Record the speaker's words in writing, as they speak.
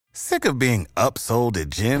Sick of being upsold at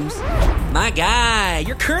gyms? My guy,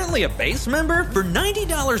 you're currently a base member? For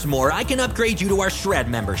 $90 more, I can upgrade you to our Shred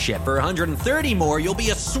membership. For $130 more, you'll be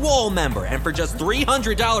a Swole member. And for just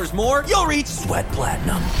 $300 more, you'll reach Sweat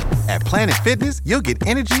Platinum. At Planet Fitness, you'll get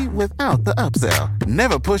energy without the upsell.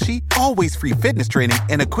 Never pushy, always free fitness training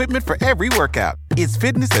and equipment for every workout. It's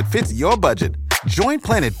fitness that fits your budget. Join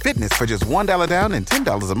Planet Fitness for just $1 down and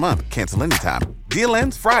 $10 a month. Cancel anytime. Deal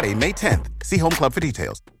ends Friday, May 10th. See Home Club for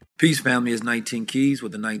details. Peace, family. It's 19 Keys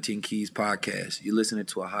with the 19 Keys podcast. You're listening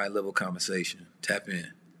to a high-level conversation. Tap in.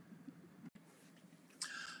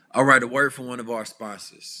 All right, a word from one of our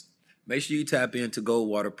sponsors. Make sure you tap into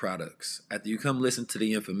Goldwater products. After you come listen to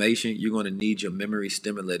the information, you're going to need your memory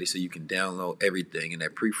stimulated so you can download everything in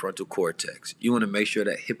that prefrontal cortex. You want to make sure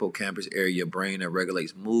that hippocampus area of your brain that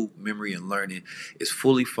regulates mood, memory, and learning is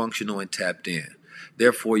fully functional and tapped in.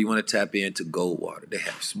 Therefore, you want to tap into Goldwater. They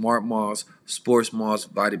have Smart Moss, Sports Moss,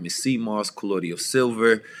 Vitamin C Moss, Colloidal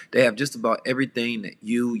Silver. They have just about everything that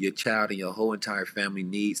you, your child, and your whole entire family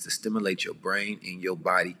needs to stimulate your brain and your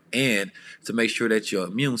body and to make sure that your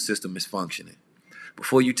immune system is functioning.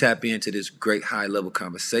 Before you tap into this great high-level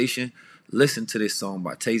conversation, listen to this song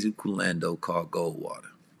by Tezu Kulando called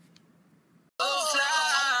Goldwater. 19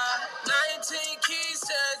 Keys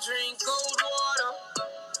said drink Goldwater.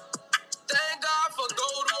 Thank God for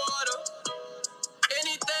Goldwater.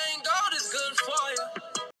 Anything gold is good for you.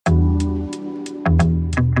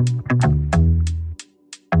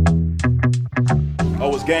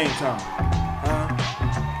 Oh, it's game time.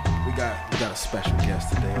 We got a special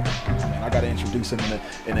guest today. Man, I got to introduce him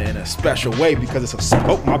in a special way because it's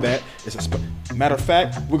matter of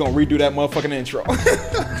fact, we're gonna redo that motherfucking intro.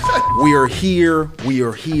 We are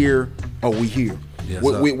here. Oh, we here. Yes,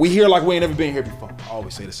 we here like we ain't never been here before. I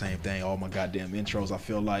always say the same thing, all my goddamn intros, I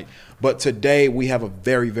feel like. But today we have a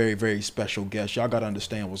very, very, very special guest. Y'all got to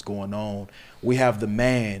understand what's going on. We have the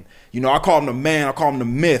man. You know, I call him the man. I call him the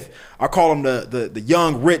myth. I call him the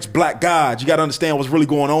young, rich, black god. You got to understand what's really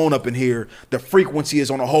going on up in here. The frequency is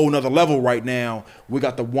on a whole nother level right now. We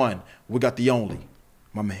got the one. We got the only.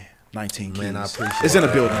 My man. 19 Keys. Man, I appreciate it's in the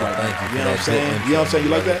building right right now. Thank you. You know what I'm saying? You know what I'm saying? You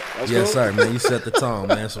like that? That's yes, cool? Sir, man. You set the tone,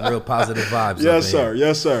 man. Some real positive vibes. Yes, sir. Here.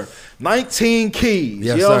 Yes, sir. 19 Keys.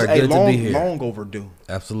 Yes, sir. Good to be here. Long overdue.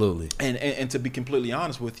 Absolutely. And to be completely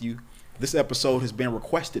honest with you, this episode has been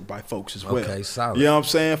requested by folks as well. Okay, solid. You know what I'm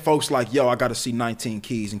saying? Folks like, yo, I got to see 19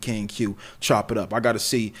 Keys and King Q chop it up. I got to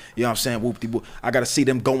see, you know what I'm saying, whoop-de-whoop. I got to see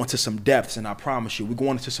them go into some depths, and I promise you, we're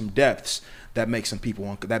going into some depths that may make some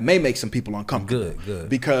people uncomfortable. Good.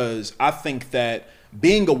 Because I think that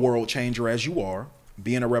being a world changer as you are,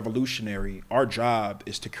 being a revolutionary, our job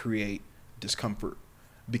is to create discomfort.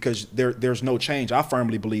 Because there's no change. I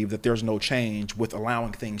firmly believe that there's no change with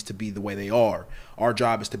allowing things to be the way they are. Our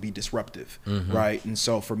job is to be disruptive, right? And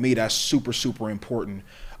so for me, that's super, super important.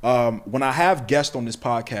 When I have guests on this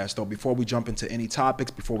podcast, though, before we jump into any topics,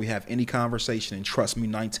 before we have any conversation, and trust me,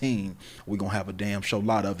 19, we're going to have a damn show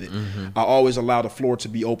lot of it. I always allow the floor to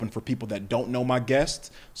be open for people that don't know my guests.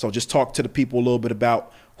 So just talk to the people a little bit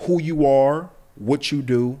about who you are, what you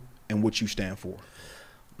do, and what you stand for.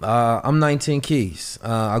 I'm 19 Keys.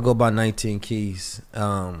 I go by 19 Keys.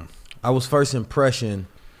 I was first impression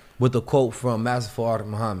with a quote from Master Fard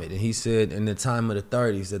Muhammad, and he said in the time of the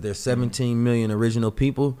 30s that there's 17 million original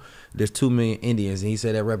people, there's 2 million Indians, and he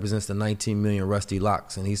said that represents the 19 million rusty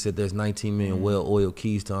locks, and he said there's 19 million well-oiled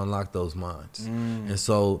keys to unlock those minds. And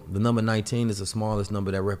so the number 19 is the smallest number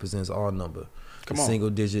that represents all number. The single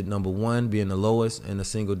digit number 1 being the lowest and the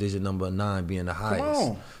single digit number 9 being the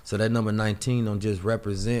highest. So that number 19 don't just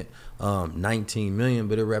represent 19 million,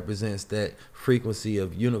 but it represents that frequency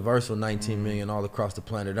of universal 19 million all across the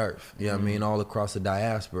planet Earth. You know what I mean? All across the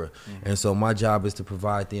diaspora. And so my job is to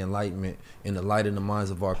provide the enlightenment and the light in the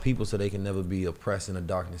minds of our people so they can never be oppressed in the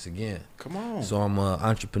darkness again. So I'm an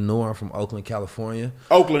entrepreneur. I'm from Oakland, California.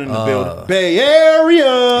 Oakland in the building. Bay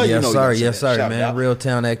Area. Yes, sir. Yes, sir, man. Real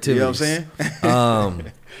town activities. You know what I'm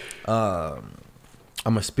saying?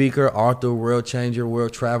 I'm a speaker, author, world changer,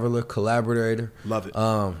 world traveler, collaborator. Love it.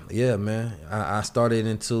 Yeah, man. I started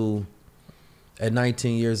at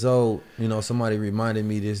 19 years old, you know, somebody reminded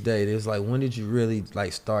me this day, it was like, when did you really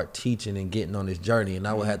like start teaching and getting on this journey? And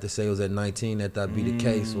I would have to say it was at 19 that be the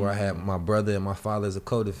case, where I had my brother and my father as a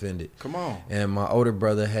co-defendant. And my older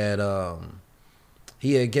brother had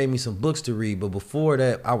he had gave me some books to read, but before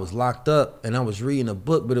that, I was locked up and I was reading a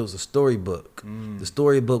book, but it was a storybook. The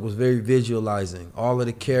storybook was very visualizing. All of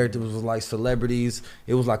the characters was like celebrities.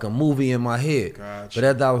 It was like a movie in my head. But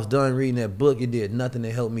after I was done reading that book, it did nothing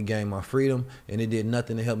to help me gain my freedom, and it did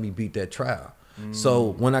nothing to help me beat that trial.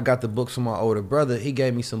 So when I got the books from my older brother, he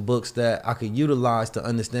gave me some books that I could utilize to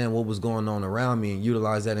understand what was going on around me and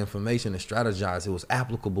utilize that information and strategize. It was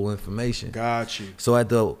applicable information. Got you.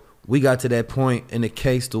 So we got to that point in the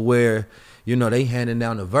case to where, you know, they handing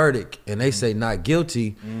down the verdict and they say not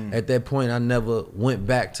guilty. At that point, I never went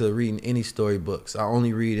back to reading any storybooks. I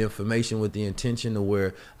only read information with the intention to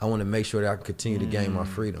where I want to make sure that I can continue to gain my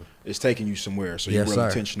freedom. It's taking you somewhere, so Yes, you're really sir.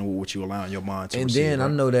 intentional with what you allow in your mind to And receive, then I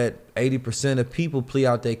right? know that 80% of people plea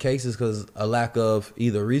out their cases because a lack of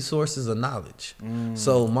either resources or knowledge.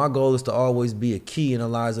 So my goal is to always be a key in the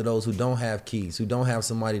lives of those who don't have keys, who don't have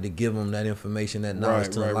somebody to give them that information, that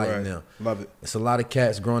knowledge to enlighten them. Love it. It's a lot of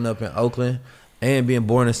cats growing up in Oakland and being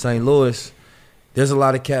born in St. Louis. There's a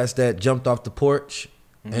lot of cats that jumped off the porch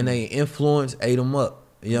and they influence ate them up.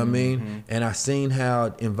 You know what I mean? And I seen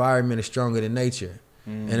how environment is stronger than nature.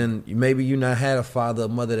 And then maybe you not had a father or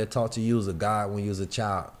mother that taught you as a God when you was a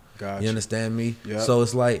child. Gotcha. You understand me? Yep. So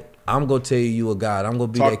it's like, I'm going to tell you a God. I'm going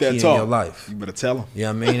to be Talk that key talk. in your life. You better tell them. You know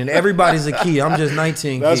what I mean? And everybody's a key. I'm just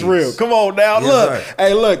 19 That's keys. real. Come on now. Yes, Look. sir.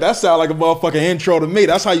 Hey, look. That sounds like a motherfucking intro to me.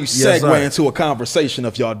 That's how you Yes, segue sir. into a conversation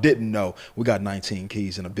if y'all didn't know. We got 19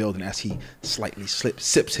 keys in the building as he slightly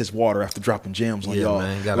sips his water after dropping gems on Yeah, y'all.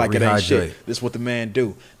 man. Gotta Like it ain't rehydrate. shit. This is what the man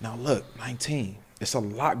do. Now look, 19. It's a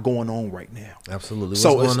lot going on right now. Absolutely. What's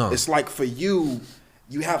So going on? it's like for you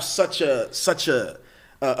have such a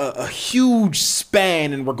huge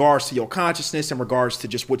span in regards to your consciousness, in regards to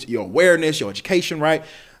just what your awareness, your education, right?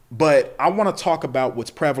 But I want to talk about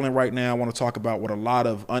what's prevalent right now. I want to talk about what a lot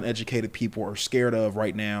of uneducated people are scared of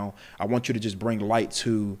right now. I want you to just bring light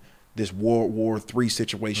to this World War III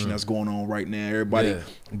situation that's going on right now. Everybody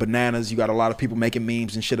bananas. You got a lot of people making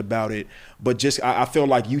memes and shit about it. But just I feel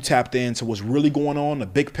like you tapped into what's really going on, the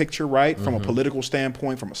big picture, right? From a political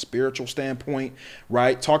standpoint, from a spiritual standpoint,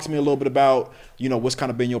 right? Talk to me a little bit about, you know, what's kind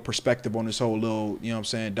of been your perspective on this whole little, you know what I'm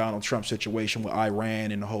saying, Donald Trump situation with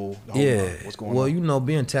Iran and the whole what's going well, on. you know,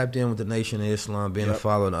 being tapped in with the Nation of Islam, being a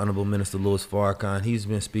follower of the Honorable Minister Louis Farrakhan, he's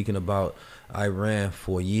been speaking about Iran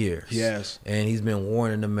for years. Yes. And he's been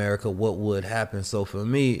warning America what would happen. So for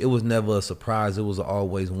me, it was never a surprise. It was an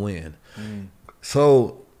always win.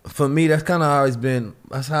 So for me, that's kind of how it's been.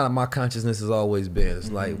 That's how my consciousness has always been.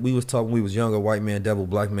 It's like we was talking, we was younger, white man, devil,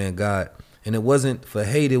 black man, God. And it wasn't for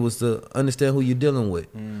hate. It was to understand who you're dealing with.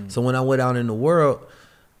 So when I went out in the world,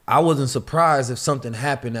 I wasn't surprised if something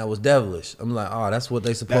happened that was devilish. I'm like, oh, that's what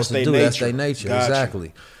they supposed to their do. That's nature. their nature. Gotcha.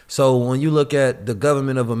 Exactly. So when you look at the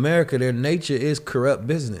government of America, their nature is corrupt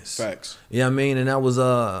business. Facts. You know what I mean? And that was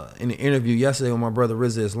in an interview yesterday with my brother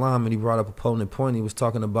Rizza Islam, and he brought up a potent point. He was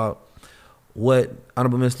talking about what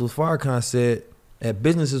Honorable Minister Farrakhan said, that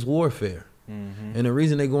business is warfare. And the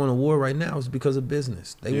reason they're going to war right now is because of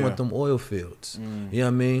business. They want them oil fields. You know what I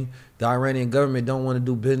mean? The Iranian government don't want to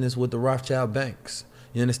do business with the Rothschild banks.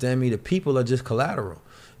 You understand me? The people are just collateral.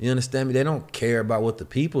 You understand me? They don't care about what the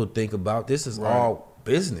people think about. This is all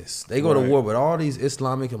business. They go to war with all these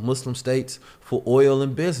Islamic and Muslim states for oil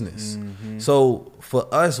and business. So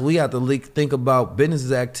for us, we have to think about business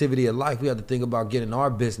as activity of life. We have to think about getting our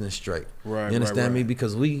business straight. You understand me?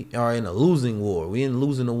 Because we are in a losing war. We in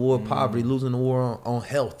losing the war of poverty, losing the war on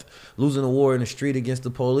health, losing the war in the street against the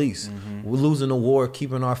police. We're losing the war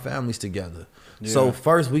keeping our families together. So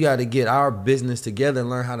first we got to get our business together and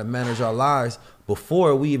learn how to manage our lives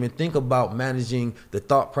before we even think about managing the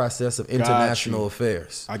thought process of international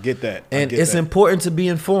affairs. I get that. And it's important to be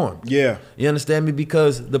informed. Yeah. You understand me?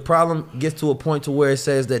 Because the problem gets to a point to where it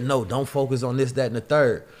says that, no, don't focus on this, that, and the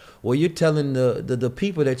third. Well, you're telling the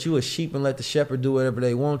people that you a sheep and let the shepherd do whatever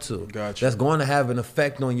they want to. Gotcha. That's going to have an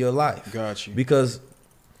effect on your life. Got you. Because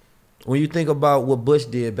when you think about what Bush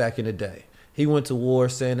did back in the day, he went to war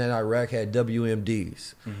saying that Iraq had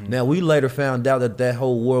WMDs. Now, we later found out that that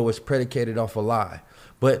whole war was predicated off a lie.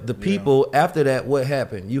 But the people, after that, what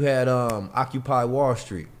happened? You had Occupy Wall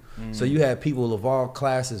Street. So you had people of all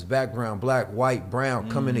classes, background, black, white,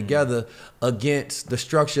 brown, coming together against the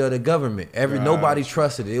structure of the government. Nobody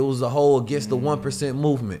trusted it. It was a whole against the 1%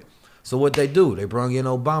 movement. So what they do? They brought in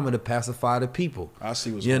Obama to pacify the people. I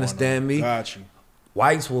see what's You going understand on. me? Got you.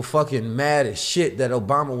 Whites were fucking mad as shit that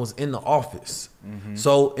Obama was in the office.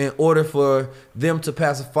 So in order for them to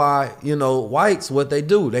pacify, whites, what they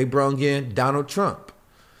do, they brung in Donald Trump.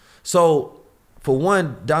 So for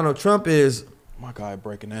one, Donald Trump is, My guy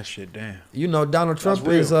breaking that shit down. Donald Trump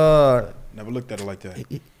real. is Never looked at it like that.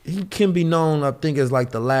 He can be known, I think, as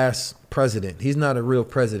like the last president. He's not a real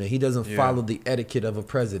president. He doesn't follow the etiquette of a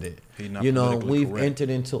president. You know, we've entered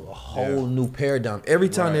into a whole new paradigm. Every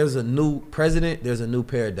time there's a new president, there's a new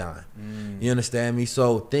paradigm. You understand me?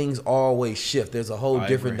 So things always shift. There's a whole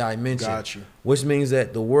different dimension. Got you. Which means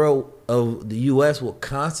that the world of the U.S. will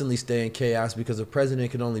constantly stay in chaos because the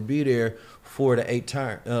president can only be there 4 to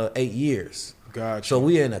 8 years. Gotcha. So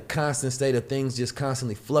we're in a constant state of things just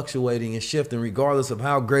constantly fluctuating and shifting, regardless of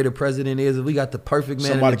how great a president is. If we got the perfect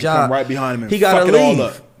man Somebody in the job, come right behind him and he got to fuck it all leave.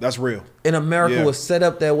 up. That's real. And America was set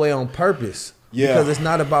up that way on purpose. Yeah. Because it's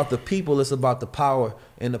not about the people, it's about the power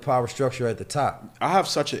and the power structure at the top. I have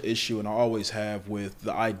such an issue, and I always have, with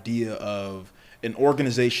the idea of an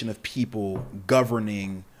organization of people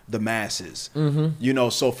governing the masses. You know,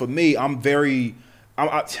 so for me, I don't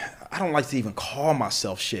like to even call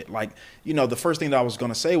myself shit. Like, you know, the first thing that I was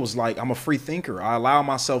going to say was like, I'm a free thinker. I allow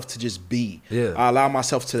myself to just be. Yeah. I allow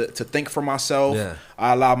myself to think for myself. Yeah.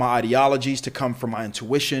 I allow my ideologies to come from my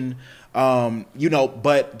intuition. You know,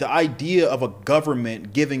 but the idea of a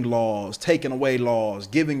government giving laws, taking away laws,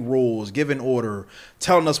 giving rules, giving order,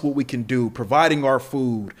 telling us what we can do, providing our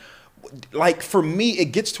food, like for me, it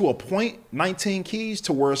gets to a point, 19 Keys,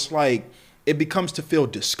 to where it's like, it becomes to feel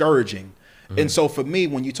discouraging. And so for me,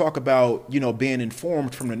 when you talk about, you know, being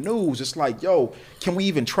informed from the news, it's like, yo, can we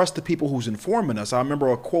even trust the people who's informing us? I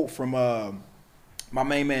remember a quote from my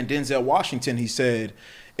main man, Denzel Washington. He said,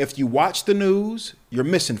 if you watch the news, you're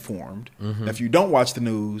misinformed. If you don't watch the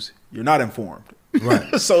news, you're not informed.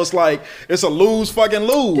 Right. So it's like, it's a fucking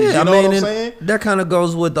lose. Yeah, you know what I'm saying? That kind of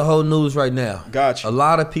goes with the whole news right now. Gotcha. A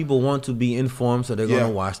lot of people want to be informed, so they're going to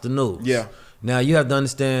watch the news. Yeah. Now, you have to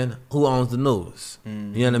understand who owns the news. You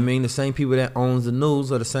know what I mean? The same people that owns the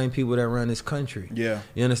news are the same people that run this country. Yeah.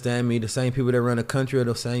 You understand me? The same people that run the country are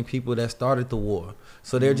the same people that started the war.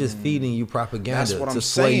 So they're just feeding you propaganda to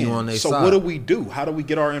sway you on their side. So what do we do? How do we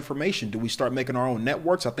get our information? Do we start making our own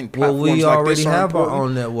networks? I think Well, platforms we like already this are have our important.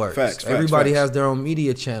 own networks. Facts, Everybody facts. has their own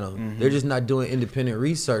media channel. They're just not doing independent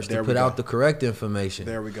research There to we put go. out the correct information.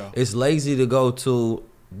 There we go. It's lazy to go to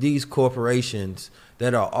these corporations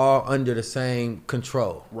that are all under the same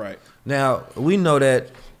control. Right. Now, we know that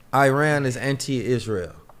Iran is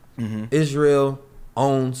anti-Israel. Israel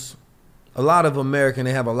owns a lot of America, and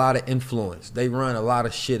they have a lot of influence. They run a lot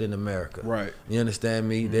of shit in America. Right. You understand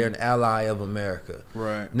me? They're an ally of America.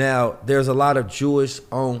 Right. Now, there's a lot of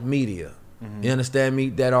Jewish-owned media. You understand me?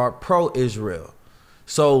 That are pro-Israel.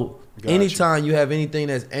 So Gotcha. anytime you have anything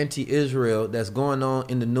that's anti-Israel that's going on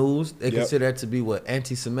in the news, they consider that to be what?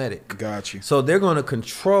 Anti-Semitic. Got you. So they're going to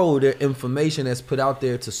control their information that's put out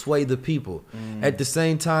there to sway the people. At the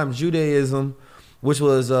same time, Judaism, which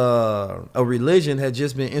was a religion, had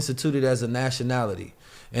just been instituted as a nationality.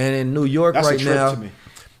 And in New York That's right a trip now, to me.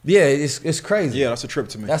 yeah, it's crazy. Yeah, that's a trip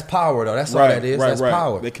to me. That's power, though. That's all that is. That's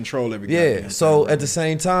power. They control everything. Yeah. So at the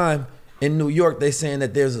same time, in New York, they're saying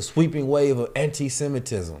that there's a sweeping wave of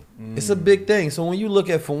anti-Semitism. It's a big thing. So when you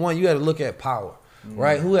look at, for one, you got to look at power,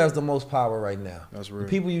 right? Who has the most power right now? That's real. The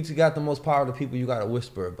people you got the most power, the people you got to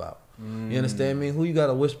whisper about. You understand me? Who you got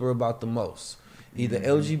to whisper about the most? Either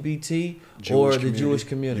LGBT or the Jewish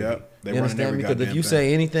community. Yep. They You running understand every me? Because if goddamn you thing.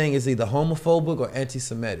 say anything, it's either homophobic or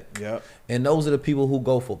anti-Semitic. Yep. And those are the people who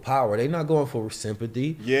go for power. They're not going for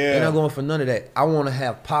sympathy. Yeah. They're not going for none of that. I want to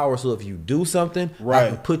have power, so if you do something, I Right.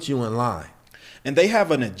 can put you in line. And they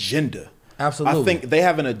have an agenda. Absolutely. I think they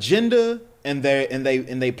have an agenda, and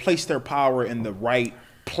they place their power in the right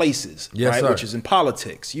places, Yes, right? sir. Which is in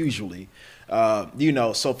politics usually. You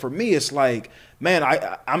know, so for me, it's like, man,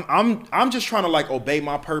 I'm just trying to like obey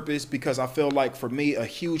my purpose, because I feel like for me, a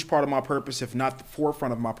huge part of my purpose, if not the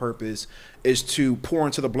forefront of my purpose, is to pour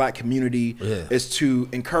into the black community, is to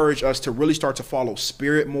encourage us to really start to follow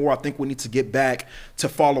spirit more. I think we need to get back to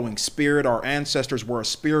following spirit. Our ancestors were a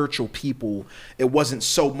spiritual people. It wasn't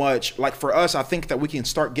so much like, for us, I think that we can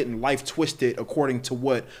start getting life twisted according to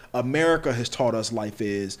what America has taught us life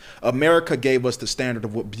is. America gave us the standard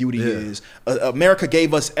of what beauty is. America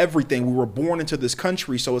gave us everything. We were born into this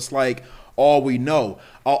country, so it's like all we know.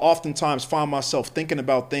 I'll oftentimes find myself thinking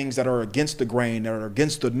about things that are against the grain, that are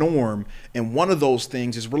against the norm, and one of those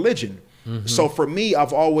things is religion. So for me,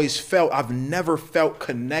 I've never felt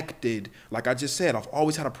connected. Like I just said, I've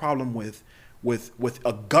always had a problem with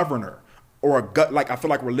a governor or like I feel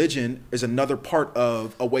like religion is another part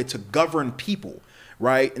of a way to govern people,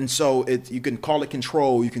 right? And so you can call it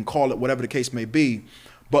control, you can call it whatever the case may be.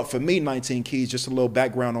 But for me, 19 Keys, just a little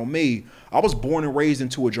background on me. I was born and raised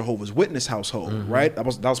into a Jehovah's Witness household, right?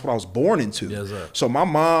 That's what I was born into. Yes, sir. So my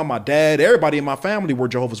mom, my dad, everybody in my family were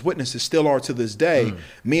Jehovah's Witnesses, still are to this day.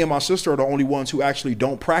 Me and my sister are the only ones who actually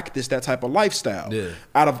don't practice that type of lifestyle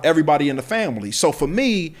out of everybody in the family. So for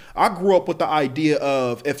me, I grew up with the idea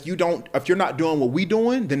of if you're not doing what we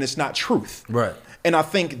doing, then it's not truth. Right. And I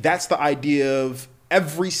think that's the idea of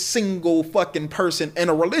every single fucking person in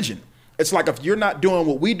a religion. It's like if you're not doing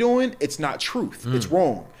what we doing, it's not truth. It's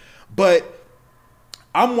wrong. But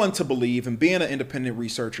I'm one to believe, and being an independent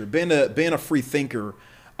researcher, being a free thinker,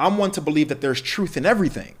 I'm one to believe that there's truth in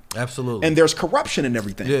everything. Absolutely. And there's corruption in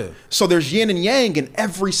everything. Yeah. So there's yin and yang in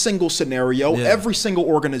every single scenario, every single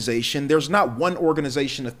organization. There's not one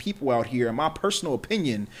organization of people out here, in my personal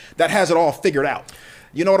opinion, that has it all figured out.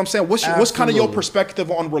 You know what I'm saying? What's kind of your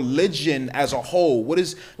perspective on religion as a whole? What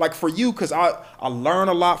is, like, for you, because I learn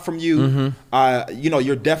a lot from you.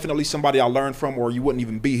 You're definitely somebody I learn from, or you wouldn't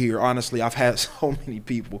even be here. Honestly, I've had so many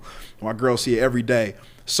people. My girls see it every day.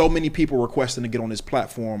 So many people requesting to get on this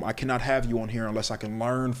platform. I cannot have you on here unless I can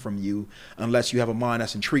learn from you, unless you have a mind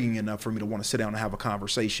that's intriguing enough for me to want to sit down and have a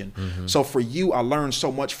conversation. So for you, I learned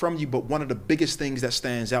so much from you, but one of the biggest things that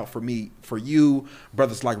stands out for me, for you,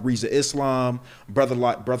 brothers like Reza Islam,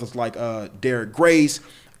 brothers like Derek Grace,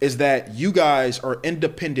 is that you guys are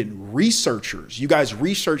independent researchers. You guys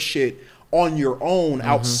research shit on your own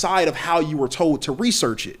outside of how you were told to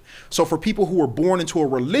research it. So for people who were born into a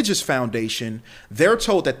religious foundation, they're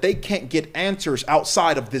told that they can't get answers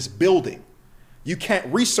outside of this building. You can't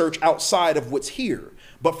research outside of what's here.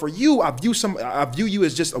 But for you, I view you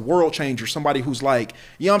as just a world changer, somebody who's like,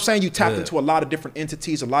 you know what I'm saying? You tapped into a lot of different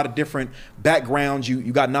entities, a lot of different backgrounds.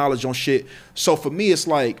 You got knowledge on shit. So for me, it's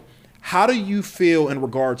like, how do you feel in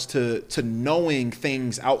regards to knowing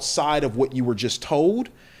things outside of what you were just told?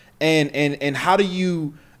 And how do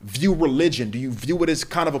you view religion? Do you view it as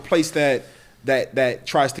kind of a place that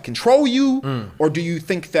tries to control you? Or do you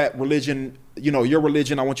think that religion, your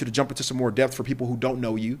religion, I want you to jump into some more depth for people who don't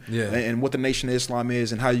know you and what the Nation of Islam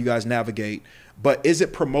is and how you guys navigate. But is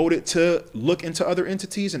it promoted to look into other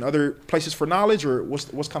entities and other places for knowledge, or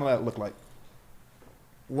what's kind of that look like?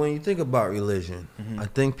 When you think about religion, I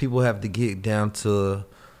think people have to get down to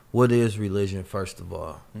what is religion, first of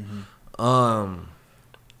all.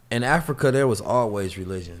 In Africa, there was always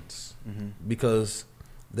religions because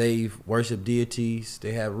they worship deities.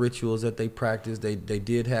 They have rituals that they practice. They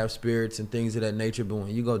did have spirits and things of that nature. But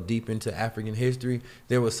when you go deep into African history,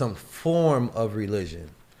 there was some form of religion.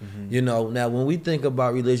 Now when we think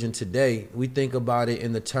about religion today, we think about it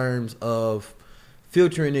in the terms of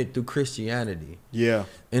filtering it through Christianity. Yeah.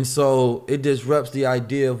 And so it disrupts the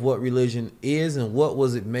idea of what religion is and what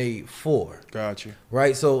was it made for. Gotcha.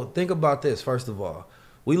 Right? So think about this, first of all.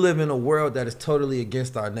 We live in a world that is totally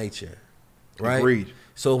against our nature, right? Agreed.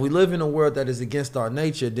 So if we live in a world that is against our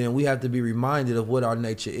nature, then we have to be reminded of what our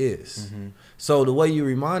nature is. So the way you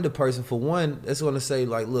remind a person, for one, it's going to say,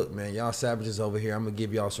 like, look, man, y'all savages over here. I'm going to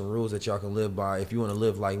give y'all some rules that y'all can live by if you want to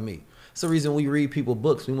live like me. It's the reason we read people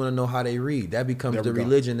books. We want to know how they read. That becomes the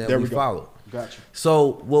religion that we follow. Gotcha.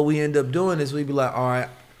 So what we end up doing is we be like, all right,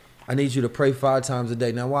 I need you to pray 5 times a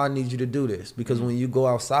day. Now, why I need you to do this? Because when you go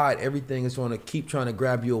outside, everything is going to keep trying to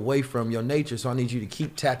grab you away from your nature. So I need you to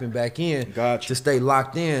keep tapping back in to stay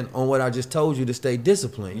locked in on what I just told you, to stay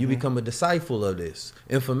disciplined. You become a disciple of this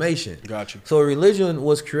information. Gotcha. So religion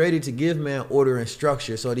was created to give man order and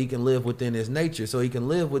structure so that he can live within his nature, so he can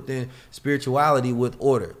live within spirituality with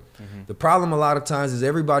order. The problem a lot of times is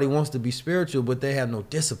everybody wants to be spiritual, but they have no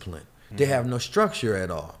discipline. They have no structure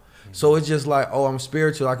at all. So it's just like, oh, I'm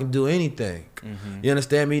spiritual, I can do anything. You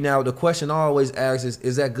understand me? Now, the question I always ask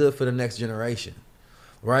is that good for the next generation?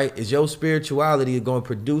 Right? Is your spirituality going to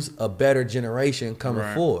produce a better generation coming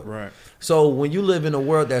forward? Right. So when you live in a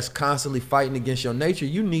world that's constantly fighting against your nature,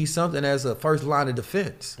 you need something as a first line of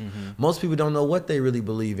defense. Most people don't know what they really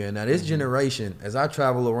believe in. Now, this generation, as I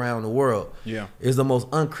travel around the world, is the most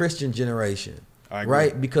unchristian generation.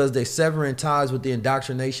 Right? Because they severing ties with the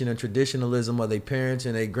indoctrination and traditionalism of their parents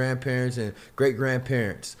and their grandparents and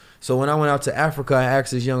great-grandparents. So when I went out to Africa, I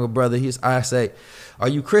asked his younger brother, I say, are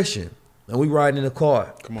you Christian? And we riding in the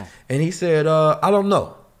car. Come on. And he said, I don't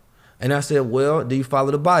know. And I said, well, do you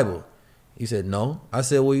follow the Bible? He said, no. I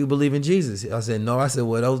said, well, you believe in Jesus? I said, no. I said,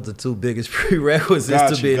 well, those are the 2 biggest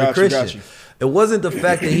prerequisites to being a Christian. It wasn't the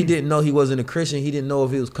fact that he didn't know he wasn't a Christian. He didn't know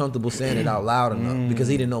if he was comfortable saying it out loud enough because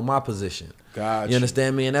he didn't know my position. You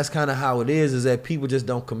understand me? And that's kind of how it is that people just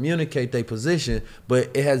don't communicate their position.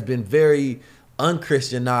 But it has been very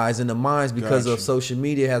unchristianized in the minds because Got of you. social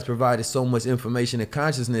media has provided so much information and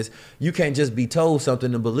consciousness. You can't just be told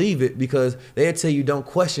something and believe it, because they'll tell you don't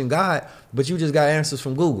question God, but you just got answers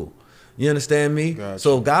from Google. You understand me? Got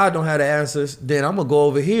So you. if God don't have the answers, then I'm gonna go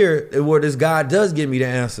over here where this God does give me the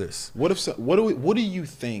answers. What do you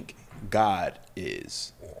think God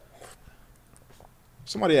is?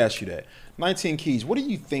 Somebody asked you that. 19 Keys. What do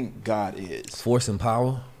you think God is? Force and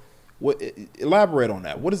power. Elaborate on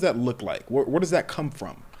that. What does that look like? Where does that come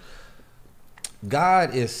from?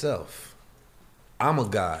 God is self. I'm a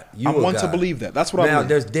God. You I a want to God. believe that. That's what I Now believe.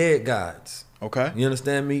 there's dead gods. Okay. You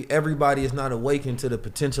understand me? Everybody is not awakened to the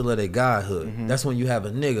potential of their godhood. That's when you have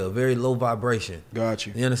a nigga, a very low vibration. Got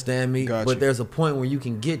you. You understand me? Got But you. there's a point where you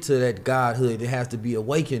can get to that godhood. It has to be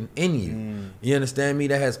awakened in you. You understand me?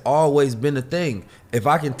 That has always been a thing. If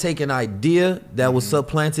I can take an idea that was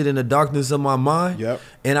supplanted in the darkness of my mind, Yep.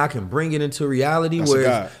 and I can bring it into reality That's a where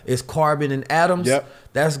God. it's carbon and atoms, Yep.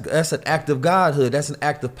 that's an act of godhood. That's an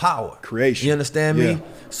act of power. Creation. You understand Yeah. me?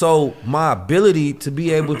 So my ability to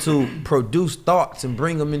be able to produce thoughts and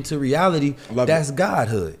bring them into reality, Love that's it.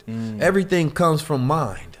 godhood. Everything comes from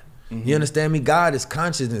mind. You understand me? God is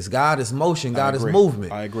consciousness. God is motion. God is agree.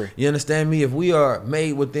 movement. I agree. You understand me? If we are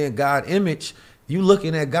made within God image, you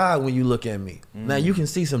looking at God when you look at me. Now you can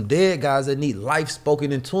see some dead guys that need life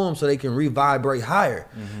spoken into them so they can revibrate higher.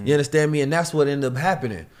 You understand me? And that's what ended up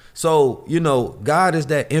happening. So, God is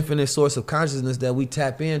that infinite source of consciousness that we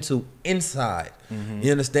tap into inside.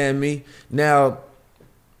 You understand me? Now,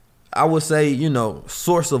 I would say,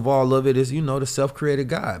 source of all of it is, the self-created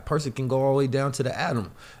God. Person can go all the way down to the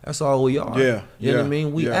atom. That's all we are. Yeah, You know what I yeah,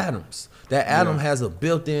 mean? We yeah. atoms. That atom Yeah. has a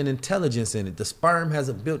built-in intelligence in it. The sperm has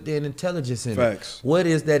a built-in intelligence in Facts. it. What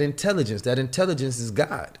is that intelligence? That intelligence is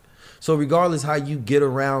God. So regardless how you get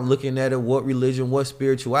around looking at it, what religion, what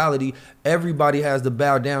spirituality, everybody has to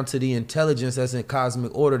bow down to the intelligence that's in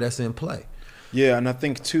cosmic order that's in play. Yeah, and I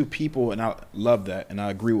think too, people, and I love that, and I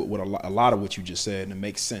agree with what a lot of what you just said, and it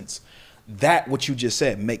makes sense. That what you just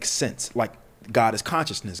said makes sense. Like God is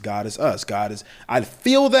consciousness, God is us, God is. I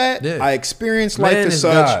feel that. Yeah. I experience life Man as is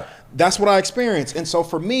such. God. That's what I experience, and so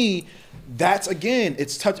for me, that's again,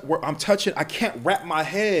 it's where I'm touching. I can't wrap my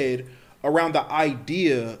head around the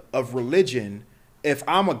idea of religion. If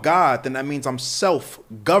I'm a God, then that means I'm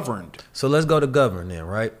self-governed. So let's go to govern then,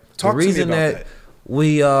 right? Talk to the me reason about that, that.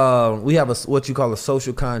 we have what you call a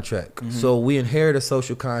social contract. Mm-hmm. So we inherit a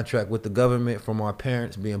social contract with the government from our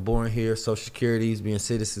parents being born here, Social Securities, being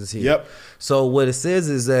citizens here. Yep. So what it says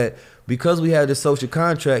is that because we have this social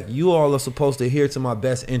contract, you all are supposed to adhere to my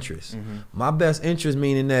best interest. Mm-hmm. My best interest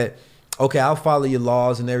meaning that, okay, I'll follow your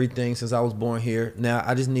laws and everything since I was born here. Now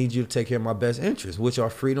I just need you to take care of my best interests, which are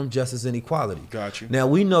freedom, justice, and equality. Got you. Now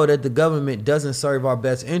we know that the government doesn't serve our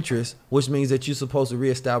best interests, which means that you're supposed to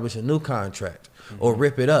reestablish a new contract or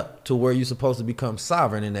rip it up to where you're supposed to become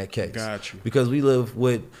sovereign in that case. Got you. Because we live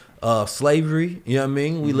with slavery, you know what I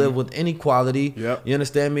mean? We live with inequality, Yep. you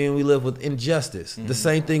understand me? And we live with injustice. The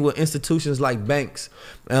same thing with institutions like banks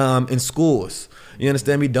and schools, you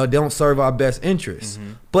understand me? Don't serve our best interests.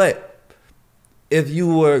 But if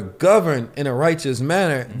you were governed in a righteous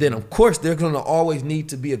manner, then of course there's going to always need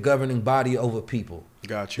to be a governing body over people.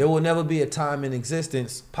 Got There you. will never be a time in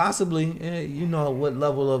existence, possibly, you know what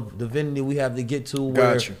level of divinity we have to get to,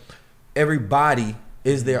 where Got you. everybody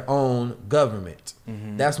is their own government.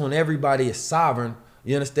 That's when everybody is sovereign.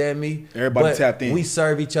 You understand me? Everybody But tapped in. we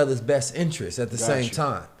serve each other's best interests at the Got same you.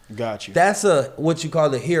 time. Got you. That's what you call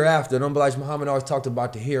the hereafter. Don't Elijah Muhammad always talked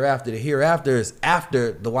about the hereafter. The hereafter is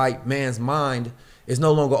after the white man's mind is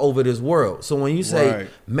no longer over this world. So when you say Right.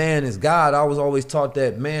 man is God, I was always taught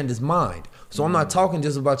that man is mind. So I'm not talking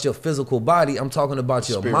just about your physical body. I'm talking about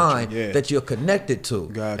your Spiritual, mind yeah. that you're connected to.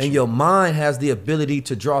 Got And you. your mind has the ability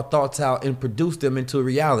to draw thoughts out and produce them into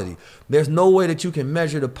reality. There's no way that you can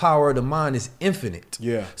measure the power of the mind is infinite.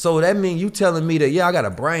 Yeah. So that means you telling me that, yeah, I got a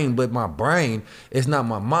brain, but my brain is not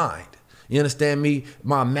my mind. You understand me?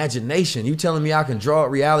 My imagination. You telling me I can draw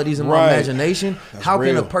out realities in my Right. imagination? That's How can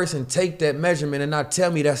a real. person take that measurement and not tell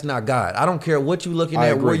me that's not God? I don't care what you looking I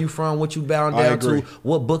at, where agree. you from, what you bound I down agree. to,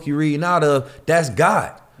 what book you reading out of. That's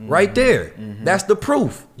God. Right there. That's the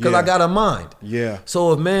proof. Because Yeah. I got a mind. Yeah.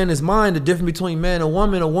 So if man is mind, the difference between man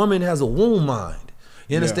and a woman has a womb mind.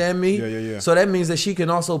 You understand me? Yeah, yeah, yeah. So that means that she can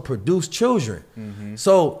also produce children.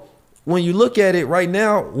 So when you look at it right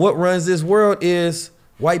now, what runs this world is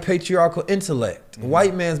white patriarchal intellect.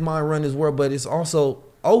 White man's mind run this world, but it's also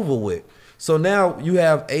over with. So now you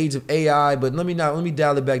have age of AI, but let me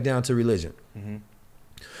dial it back down to religion.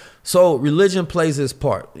 So religion plays its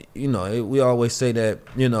part. You know, we always say that,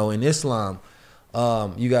 you know, in Islam,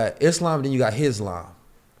 you got Islam, then you got Islam.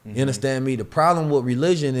 You understand me? The problem with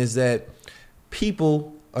religion is that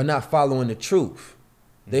people are not following the truth.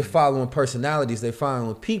 They following personalities. They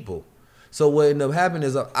following people. So what ended up happening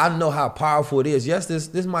is I know how powerful it is. Yes,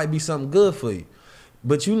 this might be something good for you,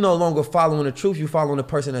 but you no longer following the truth. You following the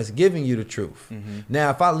person that's giving you the truth. Now,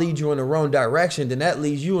 if I lead you in the wrong direction, then that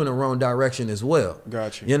leads you in the wrong direction as well.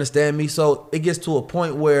 Got you. You understand me? So it gets to a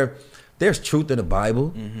point where there's truth in the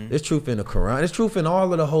Bible. There's truth in the Quran. There's truth in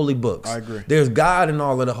all of the holy books. I agree. There's God in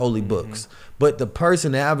all of the holy books. But the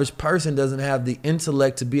average person doesn't have the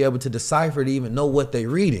intellect to be able to decipher to even know what they're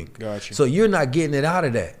reading. Gotcha. So you're not getting it out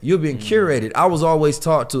of that. You're being curated. I was always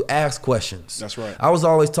taught to ask questions. That's right. I was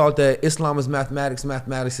always taught that Islam is mathematics,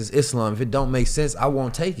 mathematics is Islam. If it don't make sense, I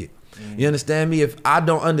won't take it. You understand me? If I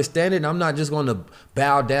don't understand it, I'm not just going to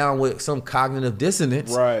bow down with some cognitive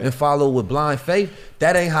dissonance and follow with blind faith.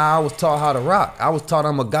 That ain't how I was taught how to rock. I was taught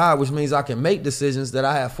I'm a God, which means I can make decisions, that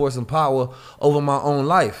I have force and power over my own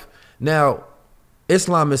life. Now,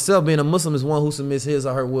 Islam itself, being a Muslim, is one who submits his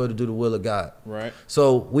or her will to do the will of God. Right.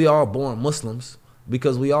 So we are born Muslims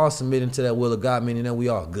because we all submitting to that will of God, meaning that we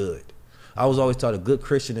are good. I was always taught a good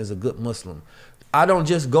Christian is a good Muslim. I don't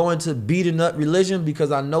just go into beating up religion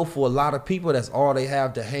because I know for a lot of people that's all they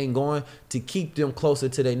have to hang on to keep them closer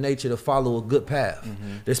to their nature to follow a good path.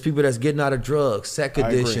 There's people that's getting out of drugs, sex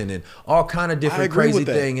addiction, and all kind of different crazy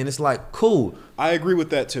things, and it's like, cool. I agree with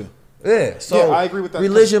that too. Yeah, so I agree with that.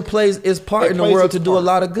 Religion plays its part in the world to do a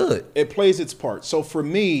lot of good. It plays its part. So for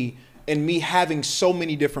me, and me having so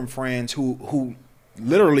many different friends who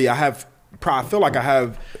literally I feel like I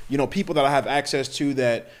have, people that I have access to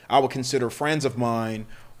that I would consider friends of mine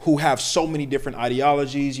who have so many different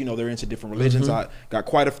ideologies. They're into different religions. I got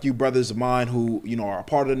quite a few brothers of mine who, are a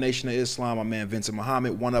part of the Nation of Islam. My man Vincent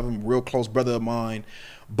Muhammad, one of them, real close brother of mine.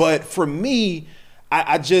 But for me,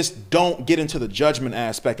 I just don't get into the judgment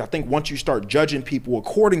aspect. I think once you start judging people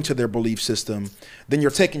according to their belief system, then you're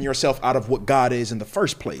taking yourself out of what God is in the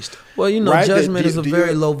first place. Well, judgment is a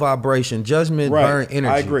very low vibration. Judgment burn energy.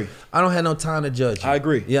 I agree. I don't have no time to judge you. I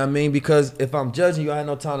agree. You know what I mean? Because if I'm judging you, I have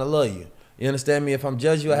no time to love you. You understand me? If I'm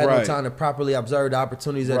judging you, I have no time to properly observe the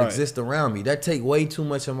opportunities that exist around me. That take way too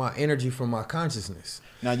much of my energy from my consciousness.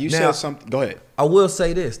 Now, you said something. Go ahead. I will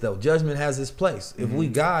say this, though. Judgment has its place. If we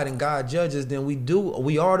God and God judges, then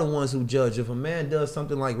we are the ones who judge. If a man does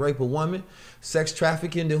something like rape a woman, sex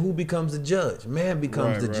trafficking, then who becomes the judge? Man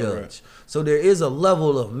becomes the judge. Right. So there is a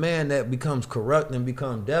level of man that becomes corrupt and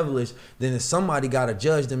become devilish. Then if somebody got to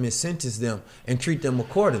judge them and sentence them and treat them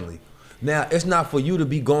accordingly. Now, it's not for you to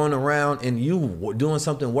be going around and you doing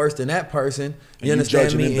something worse than that person. You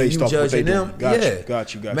understand me? And you judging them.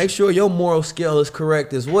 Got you. Make sure your moral scale is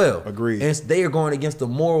correct as well. Agreed. And they are going against the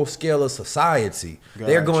moral scale of society.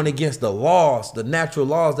 They're going against the laws, the natural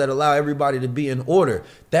laws that allow everybody to be in order.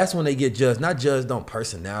 That's when they get judged. Not judged on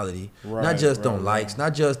personality, not judged on likes,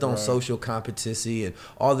 not judged on social competency and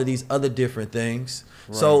all of these other different things.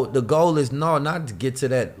 So the goal is not to get to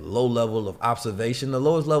that low level of observation. The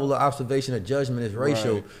lowest level of observation of judgment is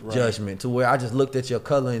racial judgment, to where I just looked at your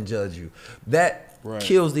color and judge you. That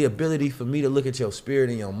kills the ability for me to look at your spirit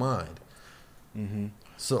and your mind.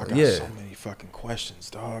 So I got so many fucking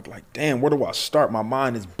questions, dog. Like, damn, where do I start? My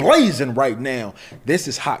mind is blazing right now. This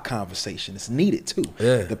is hot conversation. It's needed too.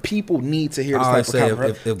 Yeah. The people need to hear this type of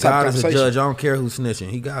conversation. If God is a judge, I don't care who's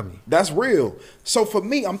snitching. He got me. That's real. So for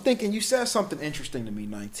me, I'm thinking you said something interesting to me,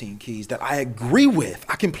 19 Keys, that I agree with.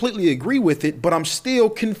 I completely agree with it, but I'm still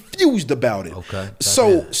confused about it. Okay.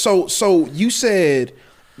 So you said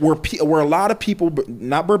where a lot of people,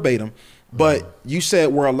 not verbatim, but you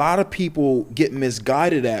said where a lot of people get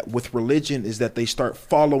misguided at with religion is that they start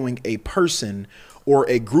following a person or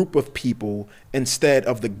a group of people instead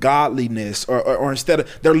of the godliness, or instead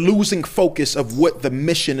of, they're losing focus of what the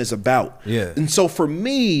mission is about. Yeah. And so for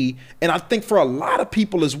me, and I think for a lot of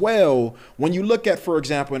people as well, when you look at, for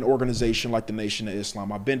example, an organization like the Nation of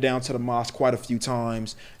Islam, I've been down to the mosque quite a few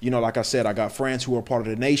times. Like I said, I got friends who are part of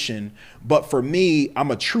the nation, but for me, I'm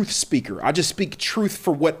a truth speaker. I just speak truth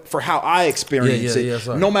for how I experience it, yes,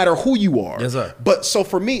 no matter who you are. Yes, sir. But so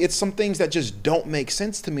for me, it's some things that just don't make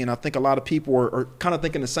sense to me. And I think a lot of people are kind of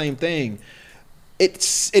thinking the same thing. It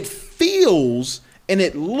feels and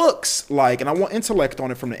it looks like, and I want intellect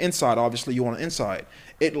on it from the inside, obviously you want an inside.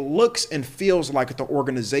 It looks and feels like the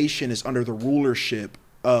organization is under the rulership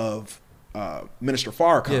of Minister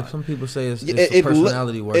Farrakhan. Yeah, some people say it's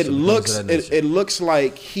personality worship. It looks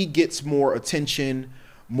like he gets more attention,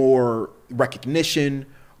 more recognition,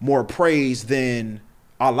 more praise than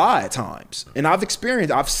Allah at times. And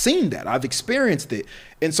I've seen that. I've experienced it.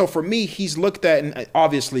 And so for me, he's looked at, and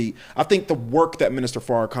obviously, I think the work that Minister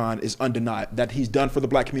Farrakhan is undeniable, that he's done for the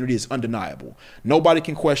black community is undeniable. Nobody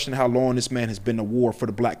can question how long this man has been a war for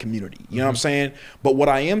the black community. You know what I'm saying? But what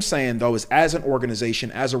I am saying, though, is as an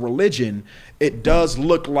organization, as a religion, it does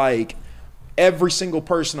look like every single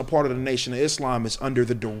person a part of the Nation of Islam is under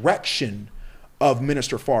the direction of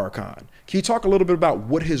Minister Farrakhan. Can you talk a little bit about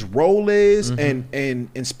what his role is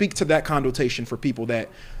and speak to that connotation for people that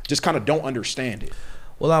just kind of don't understand it?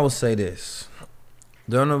 Well, I will say this.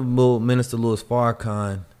 The Honorable Minister Louis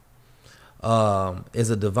Farrakhan is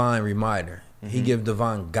a divine reminder. He gives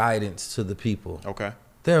divine guidance to the people. Okay.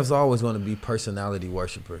 There's always going to be personality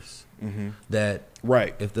worshipers that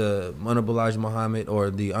if the Honorable Elijah Muhammad or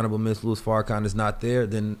the Honorable Minister Louis Farrakhan is not there,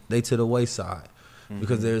 then they to the wayside.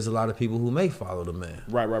 Because there's a lot of people who may follow the man.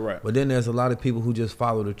 Right. But then there's a lot of people who just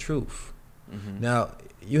follow the truth. Now,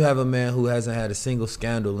 you have a man who hasn't had a single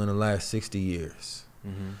scandal in the last 60 years.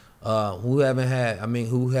 Who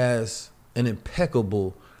has an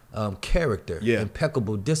impeccable character,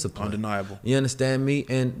 impeccable discipline. Undeniable. You understand me?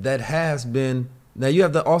 And that has been, now you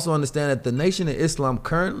have to also understand that the Nation of Islam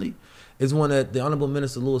currently is one that the Honorable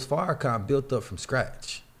Minister Louis Farrakhan built up from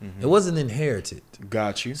scratch. It wasn't inherited.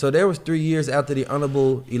 Got you. So there was 3 years after the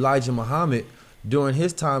Honorable Elijah Muhammad, during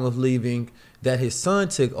his time of leaving, that his son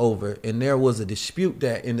took over, and there was a dispute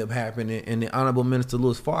that ended up happening, and the Honorable Minister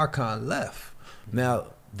Louis Farrakhan left. Now,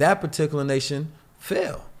 that particular nation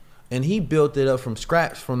fell, and he built it up from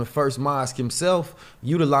scratch from the first mosque himself,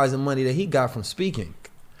 utilizing money that he got from speaking.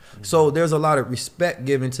 So there's a lot of respect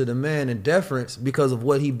given to the man and deference because of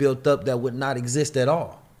what he built up that would not exist at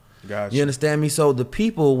all. Gotcha. You understand me? So the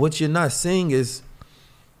people, what you're not seeing is,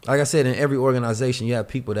 like I said, in every organization, you have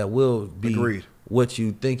people that will be what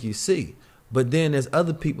you think you see. But then there's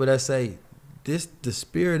other people that say, the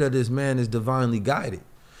spirit of this man is divinely guided.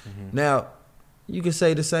 Now, you can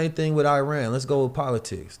say the same thing with Iran. Let's go with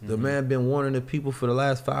politics. The man been warning the people for the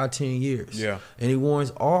last 5-10 years. Yeah. And he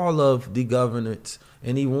warns all of the governments,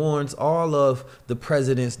 and he warns all of the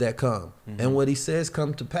presidents that come. And what he says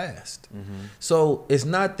come to pass. So it's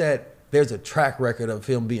not that there's a track record of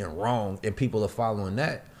him being wrong and people are following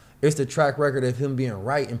that. It's the track record of him being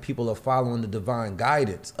right and people are following the divine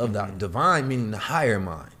guidance of the divine, meaning the higher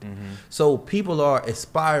mind. So people are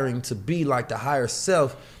aspiring to be like the higher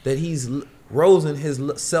self that he's risen his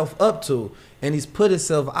self up to, and he's put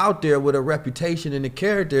himself out there with a reputation and a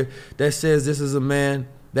character that says this is a man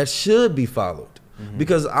that should be followed.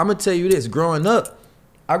 Because I'm gonna tell you this, growing up,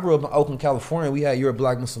 I grew up in Oakland, California. We had You're a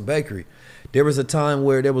Black Muslim Bakery. There was a time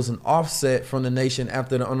where there was an offset from the nation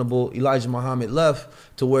after the Honorable Elijah Muhammad left,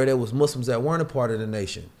 to where there was Muslims that weren't a part of the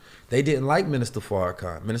nation. They didn't like Minister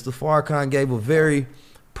Farrakhan. Minister Farrakhan gave a very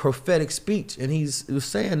prophetic speech, and he was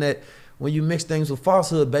saying that when you mix things with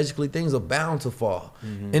falsehood, basically things are bound to fall.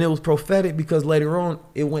 And it was prophetic because later on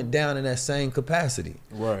it went down in that same capacity.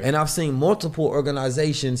 And I've seen multiple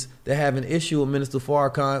organizations that have an issue with Minister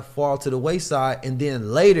Farrakhan fall to the wayside, and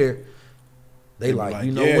then later they like,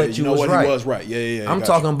 you know what, you was right. He was right. Yeah. I'm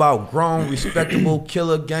talking about grown, respectable,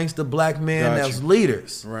 killer, gangster black men that's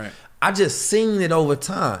leaders. I just seen it over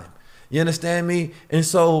time. You understand me? And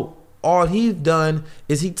so all he's done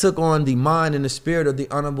is he took on the mind and the spirit of the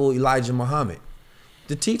Honorable Elijah Muhammad.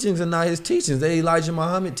 The teachings are not his teachings, they're Elijah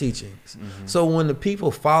Muhammad teachings. So when the people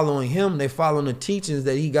following him, they following the teachings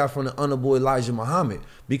that he got from the Honorable Elijah Muhammad,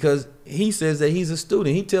 because he says that he's a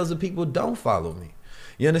student. He tells the people, don't follow me.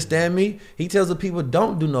 You understand me? He tells the people,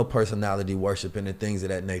 don't do no personality worshiping and things of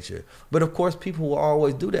that nature. But of course, people will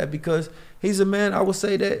always do that because he's a man, I would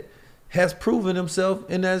say, that has proven himself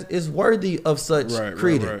and is worthy of such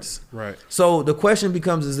credence. Right. So the question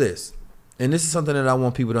becomes is this, and this is something that I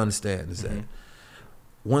want people to understand, is that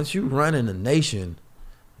once you run in a nation,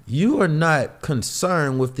 you are not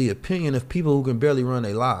concerned with the opinion of people who can barely run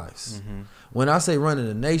their lives. When I say running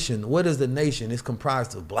a nation, what is the nation? It's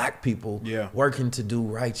comprised of black people working to do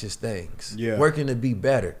righteous things, working to be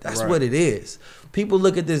better. That's what it is. People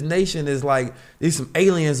look at this nation as like, there's some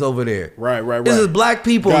aliens over there. This is black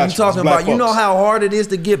people you talking about. You know how hard it is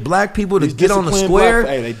to get black people to get on the square?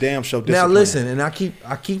 Hey, they damn sure disciplined. Now listen, and I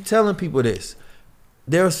keep telling people this.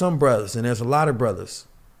 There are some brothers, and there's a lot of brothers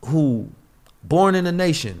who, born in a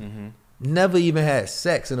nation, never even had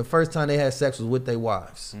sex, and the first time they had sex was with their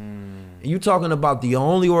wives. And you talking about the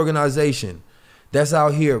only organization that's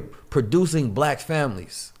out here producing black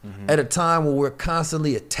families at a time where we're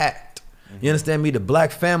constantly attacked. You understand me? The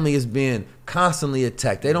black family is being constantly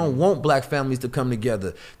attacked. They don't want black families to come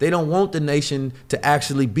together. They don't want the nation to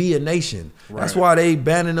actually be a nation. That's why they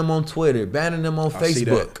banning them on Twitter, banning them on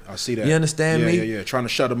Facebook. I see that. You understand me? Yeah. Trying to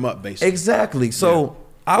shut them up, basically. Exactly. So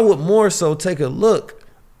I would more so take a look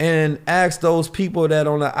and ask those people that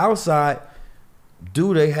on the outside,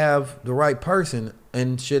 do they have the right person,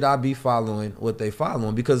 and should I be following what they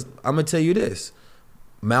following? Because I'm gonna tell you this.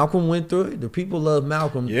 Malcolm went through it. The people love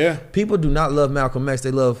Malcolm. Yeah. People do not love Malcolm X.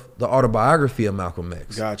 They love the autobiography of Malcolm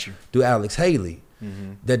X. Got you. Through Alex Haley.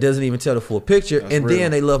 That doesn't even tell the full picture. That's and real.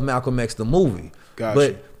 then they love Malcolm X, the movie. Got but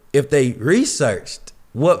you. if they researched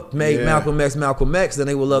what made Malcolm X, then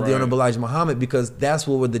they will love the Right. Honorable Elijah Muhammad, because that's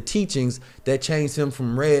what were the teachings that changed him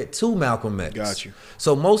from Red to Malcolm X. Got you.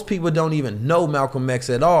 So most people don't even know Malcolm X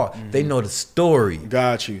at all. They know the story.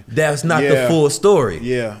 Got you. That's not the full story.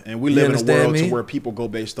 Yeah, and we You live in a understand world me? to where people go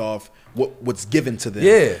based off what's given to them.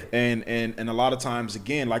 Yeah. And a lot of times,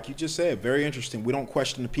 again, like you just said, very interesting. We don't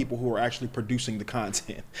question the people who are actually producing the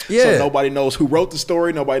content. Yeah. So nobody knows who wrote the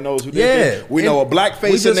story. Nobody knows who did it. We And know a black we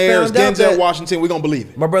face in just there is found out Denzel that Washington. We're gonna believe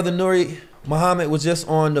it. My brother Nuri Muhammad was just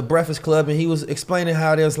on the Breakfast Club, and he was explaining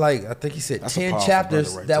how there's like, I think he said That's a 10 powerful chapters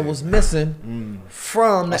brother right that there. was missing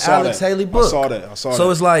from I the saw Alex that. Haley book. I saw that. So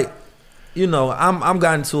it's like, you know, I'm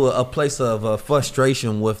gotten to a place of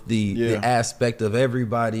frustration with the aspect of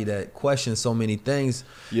everybody that questions so many things.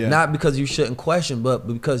 Yeah. Not because you shouldn't question, but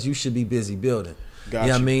because you should be busy building. Got You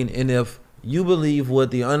know what I you. mean? And if you believe what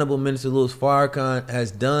the Honorable Minister Louis Farrakhan has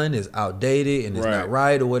done is outdated and it's Right. not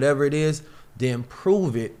right or whatever it is, then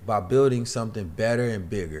prove it by building something better and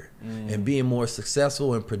bigger and being more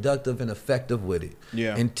successful and productive and effective with it.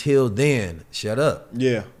 Yeah. Until then, shut up.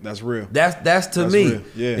 Yeah, that's real. That's to That's me. real.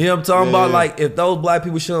 Yeah. You know what I'm talking Yeah, about? yeah. Like, if those black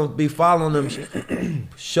people shouldn't be following them,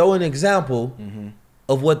 show an example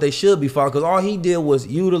of what they should be following. Because all he did was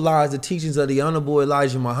utilize the teachings of the Honorable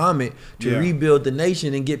Elijah Muhammad to Yeah. rebuild the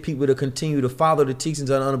nation and get people to continue to follow the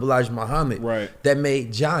teachings of the Honorable Elijah Muhammad. Right. That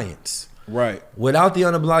made giants. Right. Without the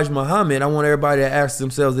Honorable Elijah Muhammad, I want everybody to ask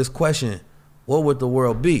themselves this question: what would the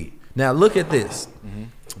world be? Now look at this.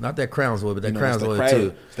 Not that Crown's oil, but that You know, Crown's it's oil that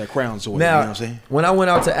too. It's that Crown's oil. Now, you know what I'm saying? when I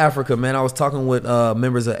went out to Africa, man, I was talking with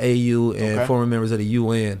members of AU and Okay. former members of the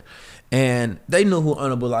UN, and they knew who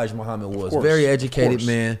Honorable Elijah Muhammad was. course, Very of educated course.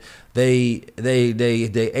 man. They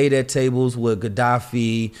ate at tables with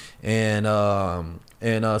Gaddafi and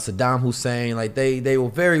Saddam Hussein. Like they were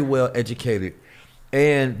very well educated.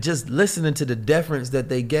 And just listening to the deference that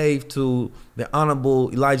they gave to the Honorable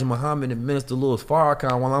Elijah Muhammad and Minister Louis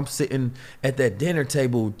Farrakhan while I'm sitting at that dinner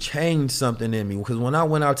table changed something in me. Because when I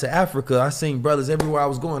went out to Africa, I seen brothers everywhere I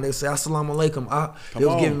was going. They say, Assalamu alaikum. They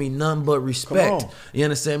was on. giving me none but respect. on. You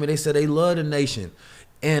understand me? They said they love the nation.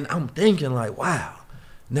 And I'm thinking like, wow.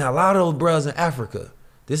 Now, a lot of those brothers in Africa,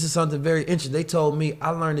 this is something very interesting. They told me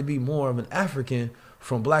I learned to be more of an African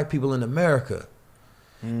from black people in America.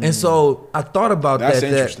 And so I thought about That's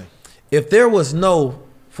that interesting. if there was no,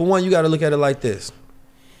 for one, you got to look at it like this.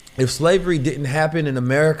 If slavery didn't happen in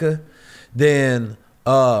America, then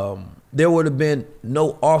there would have been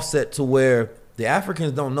no offset to where the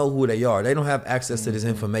Africans don't know who they are. They don't have access to this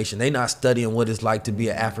information. They're not studying what it's like to be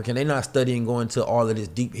an African. They're not studying going to all of this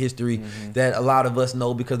deep history that a lot of us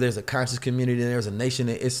know, because there's a conscious community and there's a nation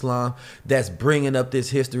in Islam that's bringing up this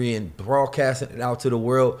history and broadcasting it out to the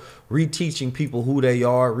world, reteaching people who they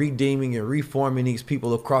are, redeeming and reforming these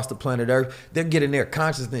people across the planet Earth. They're getting their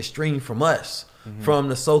consciousness streamed from us, from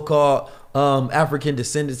the so-called African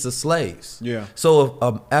descendants of slaves. Yeah.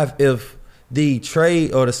 So if the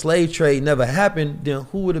trade or the slave trade never happened, then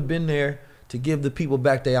who would have been there to give the people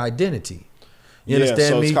back their identity? You understand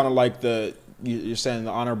so me? it's kind of like you're saying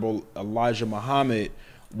the Honorable Elijah Muhammad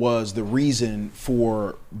was the reason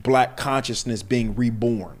for black consciousness being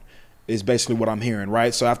reborn, is basically what I'm hearing,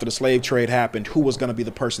 right? So after the slave trade happened, who was going to be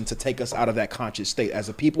the person to take us out of that conscious state as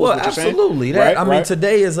a people? Well, is what you're saying? absolutely. Right, I mean, right.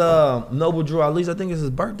 today is Noble Drew Ali's. I think it's his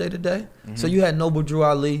birthday today. So you had Noble Drew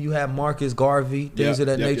Ali, you had Marcus Garvey, things of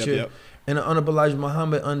that nature. Yep. And the Honorable Elijah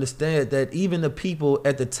Muhammad understand that even the people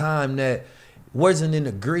at the time that wasn't in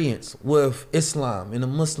agreement with Islam and the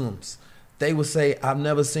Muslims, they would say, I've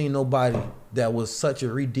never seen nobody that was such a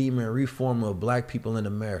redeemer and reformer of black people in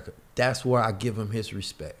America. That's where I give him his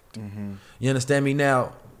respect. You understand me?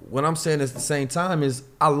 Now, what I'm saying at the same time is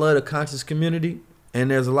I love the conscious community,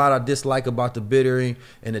 and there's a lot I dislike about the bittering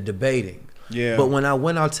and the debating. Yeah. But when I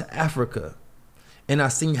went out to Africa and I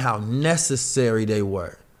seen how necessary they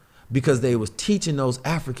were, because they was teaching those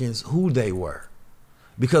Africans who they were.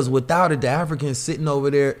 Because without it, the Africans sitting over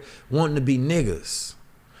there wanting to be niggas.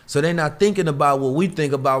 So they're not thinking about what we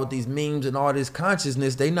think about with these memes and all this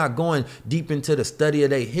consciousness. They not going deep into the study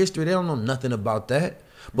of their history. They don't know nothing about that.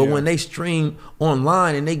 But Yeah. when they stream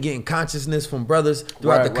online and they getting consciousness from brothers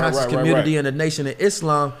throughout the conscious community and the Nation of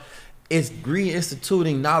Islam, it's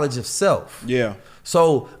reinstituting knowledge of self. Yeah.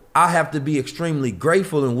 So I have to be extremely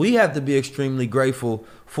grateful, and we have to be extremely grateful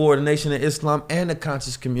for the Nation of Islam and the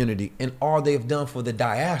conscious community and all they've done for the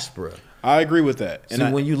diaspora. I agree with that. See,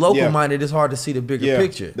 when you local minded, it's hard to see the bigger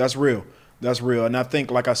picture. That's real. That's real. And I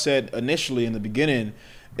think, like I said initially in the beginning,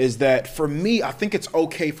 is that for me, I think it's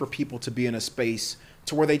okay for people to be in a space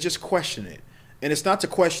to where they just question it. And it's not to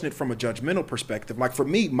question it from a judgmental perspective. Like for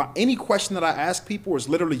me, any question that I ask people is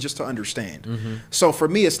literally just to understand. Mm-hmm. So for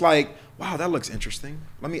me, it's like, wow, that looks interesting.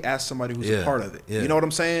 Let me ask somebody who's a part of it. Yeah. You know what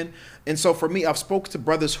I'm saying? And so for me, I've spoke to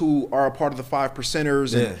brothers who are a part of the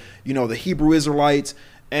 5%ers and, you know, the Hebrew Israelites.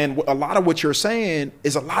 And a lot of what you're saying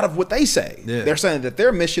is a lot of what they say. Yeah. They're saying that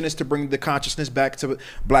their mission is to bring the consciousness back to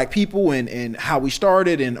black people and how we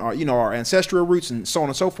started and our, you know, our ancestral roots and so on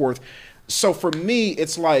and so forth. So for me,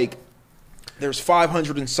 it's like there's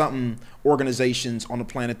 500 and something organizations on the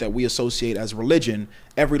planet that we associate as religion.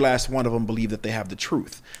 Every last one of them believe that they have the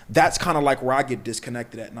truth. That's kind of like where I get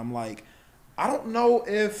disconnected at. And I'm like, I don't know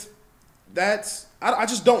if that's, I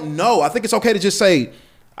just don't know. I think it's okay to just say,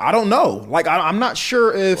 I don't know. Like, I'm not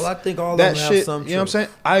sure if Well, I think all that of them shit, have some you know what I'm saying?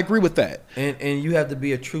 truth. I agree with that. And you have to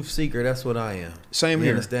be a truth seeker. That's what I am. Same you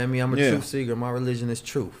here. understand me? I'm a truth seeker. My religion is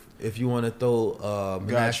truth. If you want to throw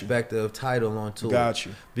an aspect of title onto it. Got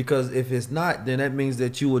you. Because if it's not, then that means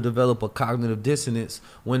that you will develop a cognitive dissonance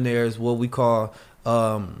when there's what we call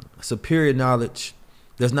superior knowledge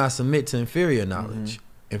does not submit to inferior knowledge.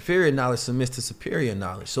 Inferior knowledge submits to superior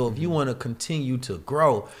knowledge. So if you want to continue to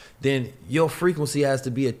grow, then your frequency has to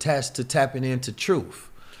be attached to tapping into truth.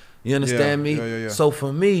 You understand me? Yeah. So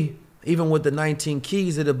for me, even with the 19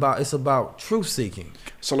 keys, it's about truth seeking.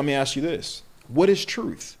 So let me ask you this. What is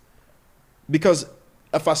truth? Because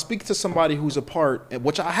if I speak to somebody who's a part,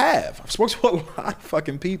 which I have, I've spoken to a lot of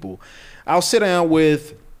fucking people. I'll sit down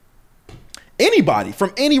with anybody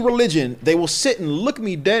from any religion. They will sit and look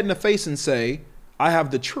me dead in the face and say, I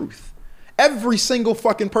have the truth. Every single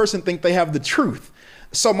fucking person think they have the truth.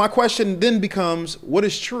 So my question then becomes, what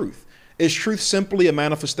is truth? Is truth simply a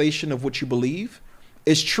manifestation of what you believe?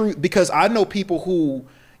 Is truth, because I know people who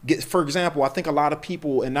get, for example, I think a lot of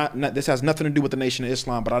people, and not this has nothing to do with the Nation of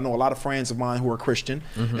Islam, but I know a lot of friends of mine who are Christian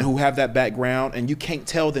and who have that background, and you can't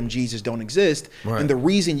tell them Jesus don't exist. Right. And the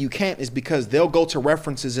reason you can't is because they'll go to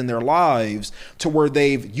references in their lives to where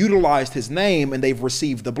they've utilized his name and they've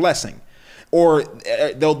received the blessing. Or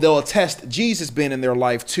they'll attest Jesus being in their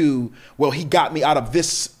life too. Well, he got me out of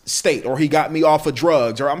this state, or he got me off of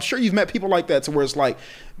drugs. Or I'm sure you've met people like that, to where it's like,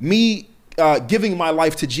 me giving my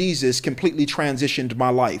life to Jesus completely transitioned my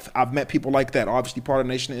life. I've met people like that. Obviously, part of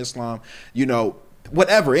the Nation of Islam. You know,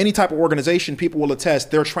 whatever, any type of organization, people will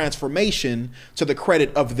attest their transformation to the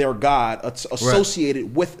credit of their God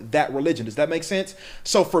associated with that religion. Does that make sense?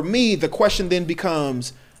 So for me, the question then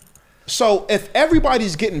becomes, so if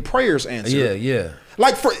everybody's getting prayers answered,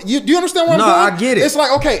 like for you, do you understand what I'm doing? No, I get it. It's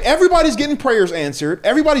like, okay, everybody's getting prayers answered.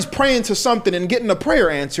 Everybody's praying to something and getting a prayer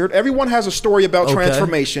answered. Everyone has a story about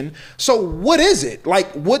transformation. So what is it?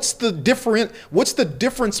 Like, what's the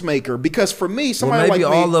difference maker? Because for me, somebody maybe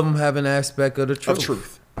like me, all of them have an aspect of the truth. of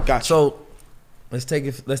truth. Gotcha. So let's take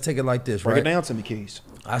it like this, Break right? it down to me, Keys.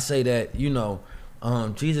 I say that, you know,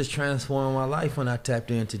 Jesus transformed my life when I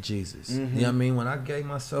tapped into Jesus. You know what I mean? When I gave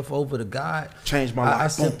myself over to God, Changed my life. I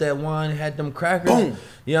sipped that wine, had them crackers. Boom.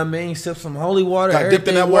 You know what I mean? Sipped some holy water. Got dipped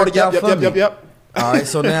in that water. Yep. All right,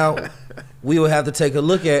 so now we will have to take a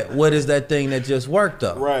look at what is that thing that just worked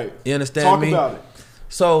up. Right. You understand Talk me? about it.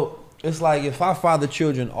 So it's like if I father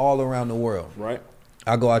children all around the world. Right.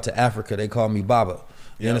 I go out to Africa, they call me Baba.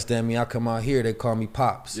 You understand me? I come out here, they call me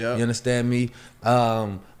Pops. Yep. You understand me?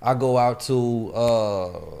 I go out to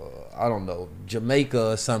I don't know,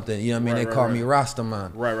 Jamaica or something. You know what I mean? They call me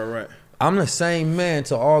Rastaman. Right. I'm the same man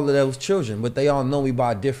to all of those children, but they all know me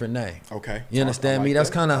by a different name. Okay. You understand I me? like That's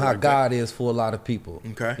that. kind of I how like God is for a lot of people.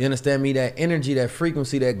 Okay. You understand me? That energy, that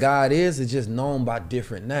frequency that God is just known by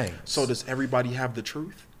different names. So does everybody have the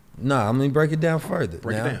truth? Nah, I'm gonna break it down further.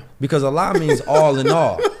 Break it down. Because Allah means all in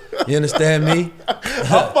all. You understand me?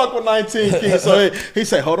 I fuck with 19 Keys. So he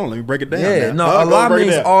said, hold on, let me break it down. Yeah, no, Allah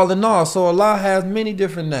means all in all. So Allah has many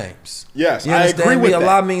different names. Yes, you I understand agree me? with that.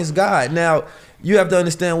 Allah means God. Now, you have to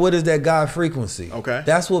understand, what is that God frequency? Okay.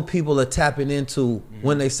 That's what people are tapping into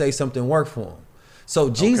when they say something worked for them. So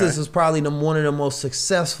Jesus Okay. is probably one of the most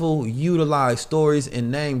successful, utilized stories and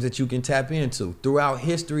names that you can tap into throughout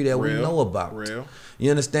history that we Real, know about. real. You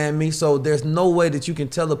understand me? So there's no way that you can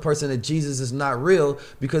tell a person that Jesus is not real,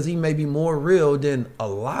 because he may be more real than a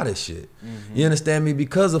lot of shit. You understand me?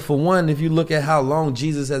 Because of, for one, if you look at how long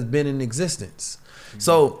Jesus has been in existence.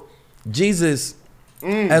 So Jesus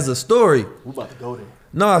as a story, We're about to go there.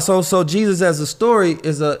 no, so Jesus as a story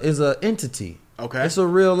is a entity. Okay. It's a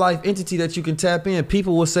real life entity that you can tap in.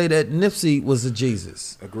 People will say that Nipsey was a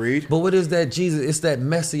Jesus. Agreed. But what is that Jesus? It's that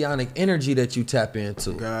messianic energy that you tap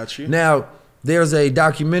into. Got you. Now, there's a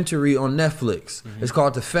documentary on Netflix. It's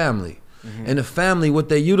called The Family. And The Family, what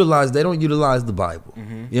they utilize, they don't utilize the Bible.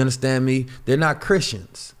 You understand me? They're not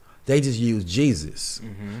Christians. They just use Jesus.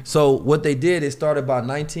 So what they did is started about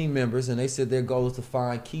 19 members, and they said their goal is to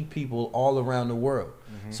find key people all around the world.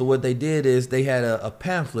 So what they did is they had a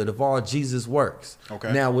pamphlet of all Jesus' works.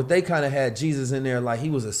 Okay. Now, what they kind of had Jesus in there like he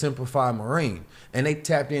was a simplified Marine. And they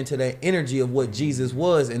tapped into that energy of what Jesus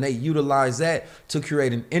was, and they utilized that to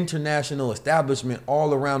create an international establishment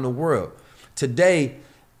all around the world. Today,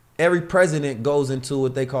 every president goes into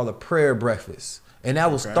what they call a prayer breakfast. And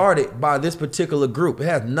that was started by this particular group. It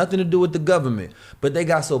has nothing to do with the government. But they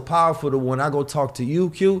got so powerful that when I go talk to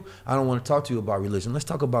you, Q, I don't want to talk to you about religion. Let's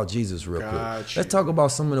talk about Jesus real quick. Got you. Let's talk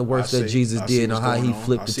about some of the works I that see. Jesus I see did and what's how he going on.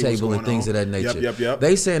 flipped I the see what's table and going things of on. that nature. Yep.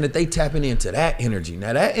 They saying that they tapping into that energy.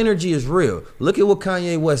 Now, that energy is real. Look at what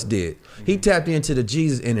Kanye West did. He tapped into the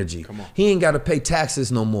Jesus energy. Come on. He ain't got to pay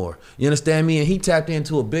taxes no more. You understand me? And he tapped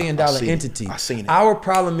into $1 billion seen it. entity. I seen it. Our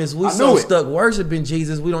problem is we I so knew it. stuck worshiping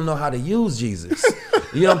Jesus, we don't know how to use Jesus.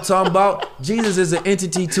 You know what I'm talking about? Jesus is an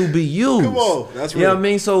entity to be used. Come on, that's You know real. what I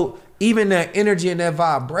mean? So even that energy and that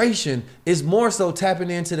vibration is more so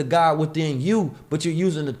tapping into the God within you, but you're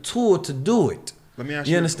using the tool to do it. Let me ask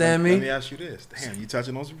You understand me? Let me ask you this. Damn, you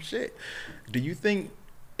touching on some shit. Do you think,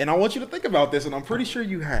 and I want you to think about this, and I'm pretty sure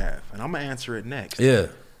you have, and I'm going to answer it next. Yeah.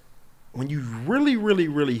 When you really, really,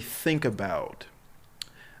 really think about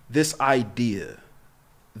this idea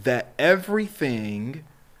that everything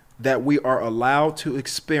that we are allowed to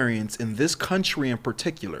experience in this country in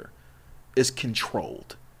particular is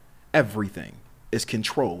controlled. Everything is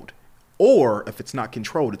controlled. Or if it's not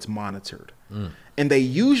controlled, it's monitored. And they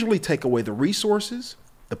usually take away the resources,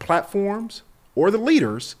 the platforms, or the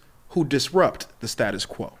leaders who disrupt the status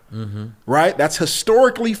quo. Right? That's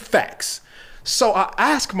historically facts. So I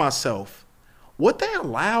ask myself, would they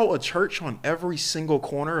allow a church on every single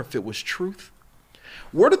corner if it was truth?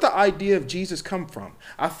 Where did the idea of Jesus come from?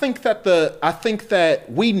 I think that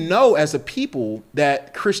we know as a people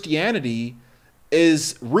that Christianity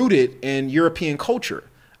is rooted in European culture.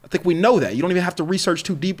 I think we know that. You don't even have to research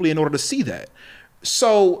too deeply in order to see that.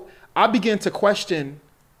 So I began to question,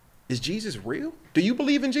 is Jesus real? Do you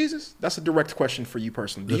believe in Jesus? That's a direct question for you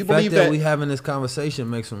personally. Do The you fact believe that that we having this conversation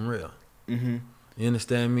makes them real. You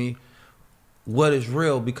understand me? What is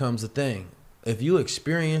real becomes a thing. If you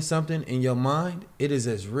experience something in your mind, it is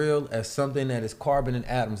as real as something that is carbon and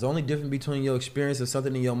atoms. The only difference between your experience of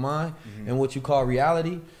something in your mind and what you call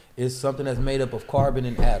reality is something that's made up of carbon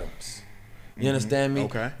and atoms. You understand me?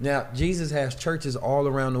 Okay. Now, Jesus has churches all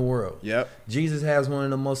around the world. Yep. Jesus has one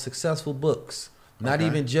of the most successful books. Not Okay.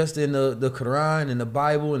 even just in the Quran and the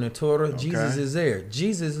Bible and the Torah. Jesus is there.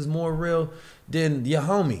 Jesus is more real than your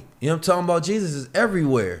homie. You know what I'm talking about? Jesus is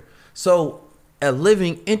everywhere. So a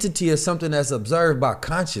living entity is something that's observed by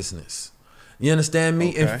consciousness. You understand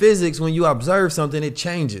me? In Okay. physics, when you observe something, it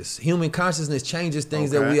changes. Human consciousness changes things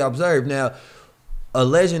that Okay. we observe. Now, a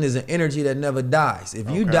legend is an energy that never dies. If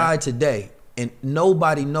you Okay. die today and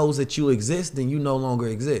nobody knows that you exist, then you no longer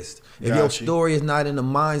exist. If your Got you. story is not in the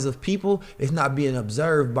minds of people, it's not being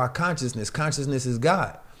observed by consciousness. Consciousness is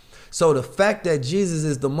God. So the fact that Jesus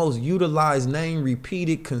is the most utilized name,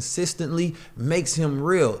 repeated consistently, makes him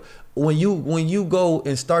real. When you go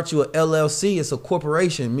and start you a LLC, it's a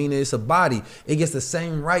corporation, meaning it's a body. It gets the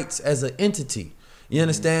same rights as an entity. You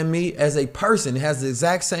understand me? As a person, it has the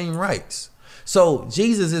exact same rights. So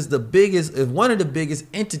Jesus is one of the biggest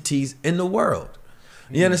entities in the world.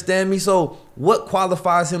 You understand me? So what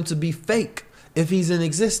qualifies him to be fake if he's in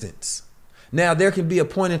existence? Now, there can be a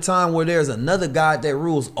point in time where there's another God that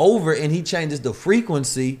rules over and he changes the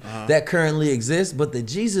frequency that currently exists, but the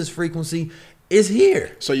Jesus frequency It's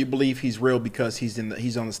here. So you believe he's real because he's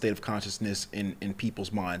on the state of consciousness in people's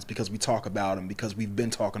minds, because we talk about him, because we've been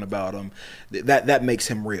talking about him. That makes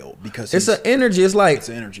him real, because It's an energy. It's like, it's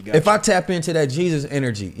an energy. if I Gotcha. tap into that Jesus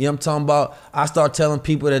energy, you know what I'm talking about? I start telling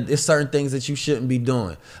people that there's certain things that you shouldn't be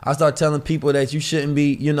doing. I start telling people that you shouldn't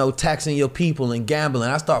be, taxing your people and gambling.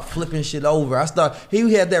 I start flipping shit over.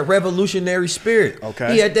 He had that revolutionary spirit.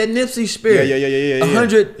 Okay. He had that Nipsey spirit.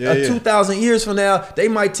 Yeah. 2,000 years from now, they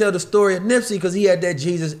might tell the story of Nipsey because he had that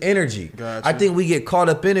Jesus energy. Gotcha. I think we get caught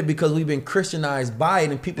up in it because we've been Christianized by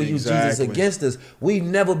it, and people use Jesus Exactly. against us. We've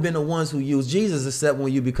never been the ones who use Jesus, except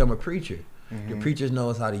when you become a preacher. The preachers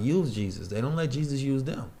know how to use Jesus. They don't let Jesus use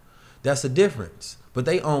them. That's the difference. But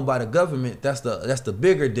they owned by the government. That's the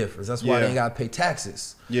bigger difference. That's why Yeah. they ain't got to pay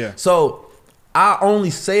taxes. Yeah. So I only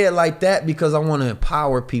say it like that because I want to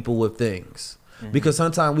empower people with things. Because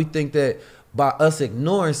sometimes we think that by us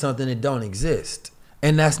ignoring something, it don't exist.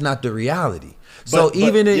 And that's not the reality. So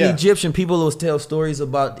even in Egyptian, people will tell stories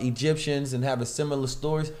about Egyptians and having similar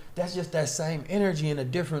stories. That's just that same energy in a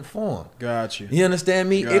different form. Got you. You understand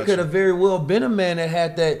me? Got It could you. have very well been a man that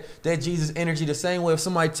had that Jesus energy the same way. If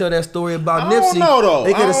somebody tell that story about I don't Nipsey, know, though.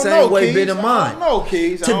 they could I have don't same know, way Keys. been in I mine. don't know,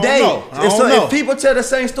 Keys. I don't Today, know. I don't know. if people tell the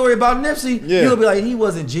same story about Nipsey, Yeah. you'll be like, he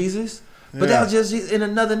wasn't Jesus, but Yeah. that was just in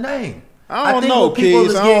another name. I don't think know, what people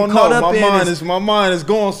Keys. is I getting don't caught know. up My in mind is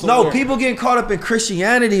going somewhere. no, people getting caught up in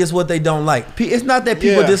Christianity is what they don't like. It's not that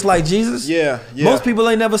people Yeah. dislike Jesus. Yeah. Most people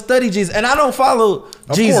ain't never studied Jesus. And I don't follow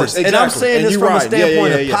Jesus. course, And I'm exactly. saying And this you're from a right. Yeah,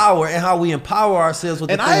 standpoint yeah. of power and how we empower ourselves with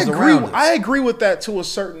the And I things agree. around us. I agree with that to a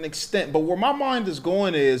certain extent. But where my mind is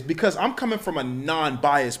going is because I'm coming from a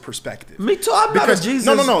non-biased perspective. Me too. I'm not a Jesus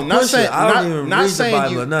No. Not pusher. saying. I don't even Not read the saying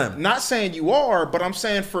Bible you. or nothing. Not saying you are. But I'm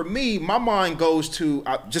saying for me, my mind goes to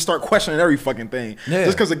I just start questioning every fucking thing. Yeah.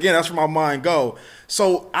 Just because again, that's where my mind go.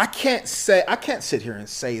 So I can't sit here and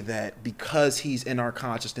say that because he's in our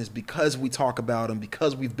consciousness, because we talk about him,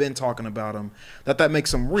 because we've been talking about him, that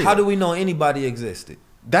makes him real. How do we know anybody existed?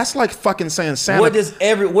 That's like fucking saying Santa.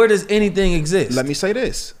 Where does anything exist? Let me say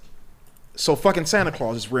this. So fucking Santa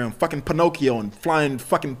Claus is real, and fucking Pinocchio and flying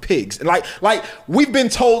fucking pigs. And like we've been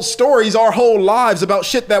told stories our whole lives about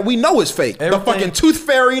shit that we know is fake. Everything. The fucking Tooth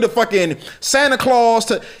Fairy, the fucking Santa Claus,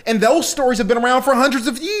 and those stories have been around for hundreds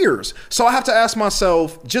of years. So I have to ask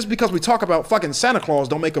myself, just because we talk about fucking Santa Claus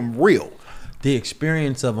don't make them real. The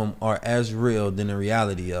experience of them are as real than the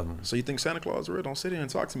reality of them. So you think Santa Claus is real? Don't sit here and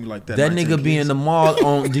talk to me like that. That 19 nigga be kids. in the mall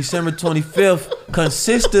on December 25th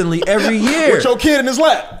consistently every year. with your kid in his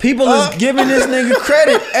lap. People is giving this nigga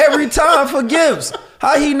credit every time for gifts.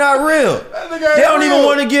 How he not real? nigga ain't They don't even real.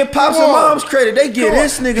 want to give pops Come and on. moms credit. They give Come on.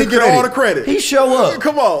 this nigga He credit. get all the credit. He show up.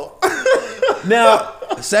 Come on. Now,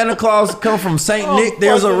 Santa Claus come from Saint Oh, Nick.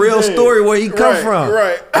 There's a fucking real dead. story where he come Right, from.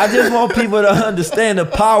 right. I just want people to understand the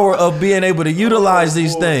power of being able to utilize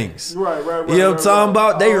these things. Right. You know what I'm talking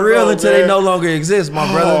about? They real until they no longer exist,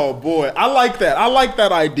 my brother. Oh boy, I like that. I like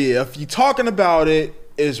that idea. If you talking about it,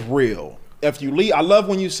 it's real. If you leave, I love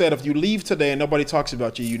when you said if you leave today and nobody talks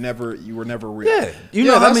about you, you were never real. Yeah, you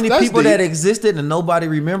know how that's- many that's people deep. that existed and nobody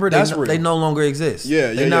remembered? That's They real. they no longer exist.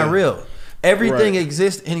 Yeah, they're yeah, not yeah. real. Everything Right.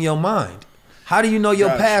 exists in your mind. How do you know your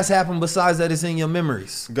Gotcha. past happened besides that it's in your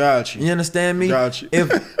memories? Got you. You understand me? Got you.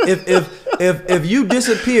 If you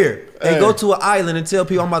disappear and Hey. go to an island and tell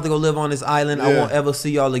people I'm about to go live on this island, I Yeah. won't ever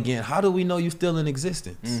see y'all again. How do we know you still in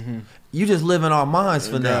existence? You just live in our minds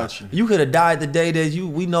for now. Got you. You could have died the day that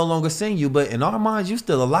we no longer seen you, but in our minds you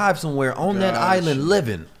still alive somewhere on that Got island you.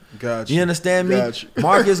 living. Got You understand me? Got you.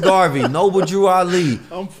 Marcus Garvey, Noble Drew Ali,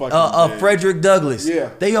 I'm fucking dead. Frederick Douglass. Yeah.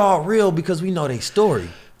 They all real because we know their story.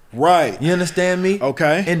 Right. You understand me?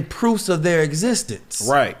 Okay. And proofs of their existence.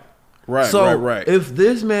 Right. Right. So right. if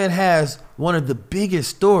this man has one of the biggest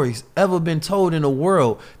stories ever been told in the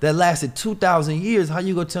world that lasted 2,000 years, how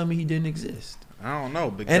you gonna tell me he didn't exist? I don't know.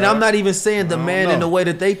 Big And dog. I'm not even saying the I don't man in know. the way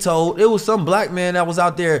that they told. It was some black man that was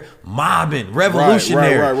out there mobbing,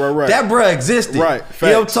 revolutionary. right. That bruh existed. Right. You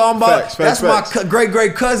know what I'm Facts. talking about? Facts. That's Facts. my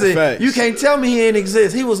great cousin. Facts. You can't tell me he didn't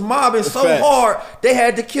exist. He was mobbing so Facts. hard they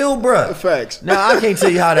had to kill bruh. Facts. Now I can't tell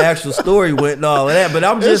you how the actual story went and all of that, but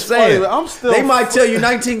I'm It's just funny, saying. but I'm still- they might tell you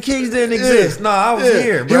 19 Keys didn't exist. Nah, I was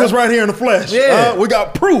here. He bruh. was right here in the flesh. Yeah. We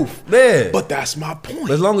got proof. Yeah. But that's my point.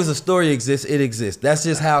 As long as a story exists, it exists. That's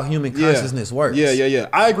just how human consciousness works. Yeah.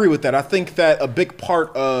 I agree with that. I think that a big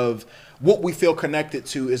part of what we feel connected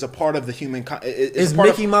to is a part of the human. Is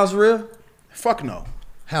Mickey Mouse real? Fuck no.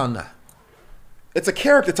 How not? It's a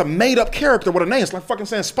character. It's a made up character with a name. It's like fucking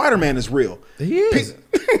saying Spider-Man is real. He is.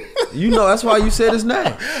 You know, that's why you said his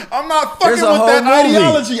name. I'm not fucking There's with a whole that movie.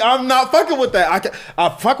 ideology. I'm not fucking with that. I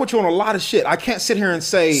fuck with you on a lot of shit. I can't sit here and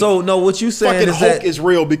say So no, what you saying fucking is Hulk that is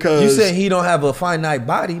real because you saying he don't have a finite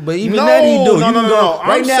body, but even No, that he do. no, You no, can no, go- no. I'm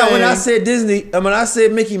Right now, when I saying- said Disney, when I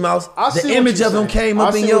said Mickey Mouse, I see the what image you're of him saying. came I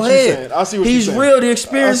up see in your what you're head. saying. I see what He's you're saying. real. The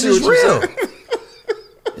experience I see is what you're real.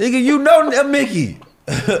 Nigga, you know that Mickey.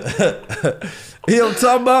 You know what I'm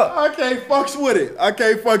talking about? I can't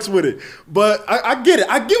fucks with it. But I get it.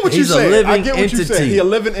 I get what He's you're a saying. living I get what entity. you're saying. He a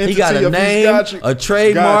living entity. He got a of- he's name, got you. a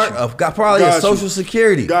trademark, Got you. got probably Got a you. social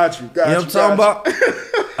security. Got you. You know what I'm talking about?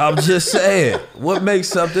 I'm just saying, what makes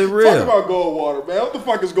something Talk real? about Goldwater, man. What the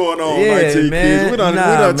fuck is going on, Yeah, 19 man. kids? We done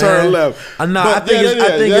Nah, turned man. left. Nah, But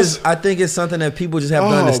I think it's something that people just have to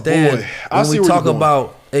Oh, understand boy. I when see we where talk you're going.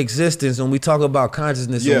 about existence, when we talk about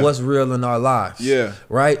consciousness Yeah. and what's real in our lives. Yeah.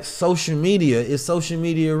 Right? Social media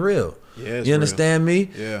real? Yeah, it's you real. understand me?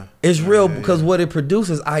 Yeah. It's real because what it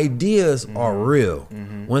produces, ideas are real.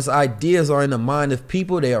 Once ideas are in the mind of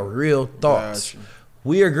people, they are real thoughts. Gotcha.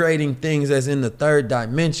 We are creating things that's in the third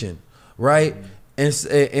dimension, right?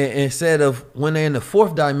 Instead of when they're in the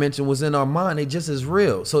fourth dimension was in our mind, they just as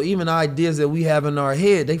real. So even the ideas that we have in our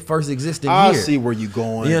head, they first exist in I here. see where you're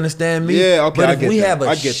going. You understand me? Yeah, okay, But I if get we that. have a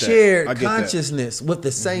I get that. shared I get that. consciousness with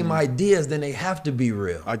the same ideas, then they have to be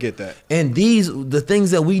real. I get that. And the things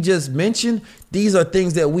that we just mentioned, these are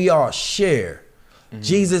things that we all share.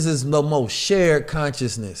 Jesus is the most shared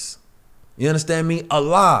consciousness. You understand me?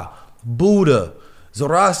 Allah, Buddha,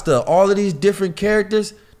 Zoroaster, all of these different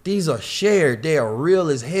characters, these are shared. They are real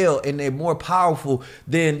as hell, and they're more powerful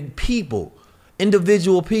than people,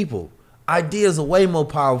 individual people. Ideas are way more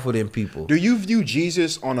powerful than people. Do you view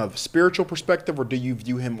Jesus on a spiritual perspective, or do you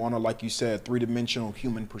view him on a, like you said, three-dimensional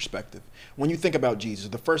human perspective? When you think about Jesus,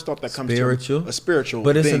 the first thought that comes Spiritual. to a spiritual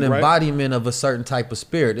But it's being, an right? embodiment of a certain type of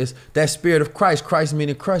spirit. It's that spirit of Christ. Christ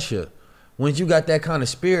meaning crusher. Once you got that kind of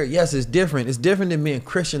spirit, yes, it's different. It's different than being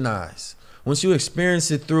Christianized. Once you experience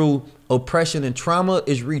it through oppression and trauma,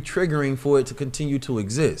 it's re-triggering for it to continue to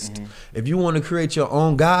exist. If you want to create your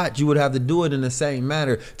own God, you would have to do it in the same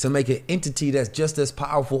manner to make an entity that's just as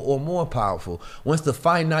powerful or more powerful. Once the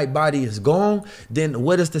finite body is gone, then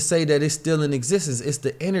what is to say that it's still in existence? It's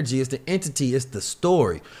the energy, it's the entity, it's the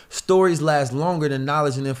story. Stories last longer than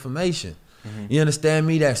knowledge and information. You understand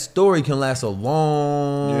me? That story can last a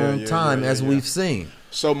long time, as we've seen.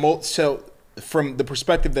 So from the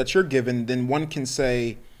perspective that you're given, then one can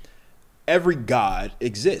say every God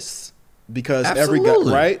exists because every God,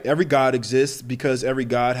 Absolutely. right? Every God exists because every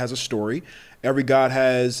God has a story. Every God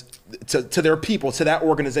has to their people, to that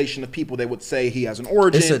organization of people, they would say he has an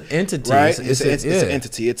origin. It's an entity. right? It's It's an an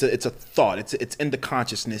entity. It's a thought. It's in the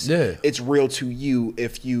consciousness. Yeah. It's real to you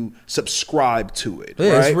if you subscribe to it.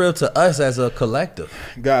 Yeah, right? it's real to us as a collective.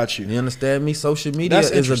 Got you. You understand me? Social media That's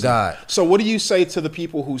is a interesting. god. So what do you say to the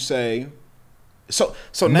people who say, so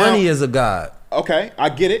now Money is a god. okay, I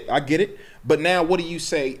get it. But now what do you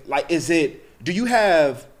say? Like, do you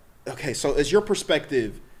have, okay, so is your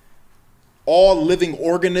perspective all living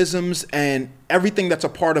organisms and everything that's a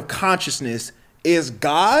part of consciousness is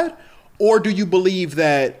God? Or do you believe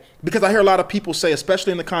that, because I hear a lot of people say,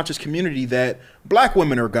 especially in the conscious community, that black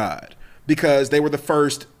women are God because they were the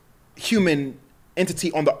first human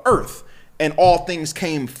entity on the earth and all things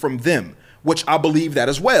came from them, which I believe that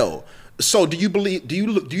as well. So do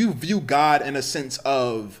you view God in a sense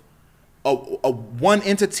of a one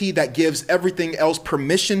entity that gives everything else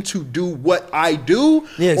permission to do what I do?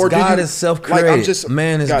 Yes, or do God you- is self-created. like,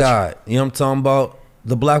 Man is got you. God. You know what I'm talking about?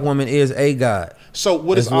 The black woman is a god. So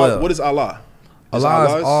what is as well. what is Allah?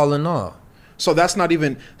 Allah is all in all. So that's not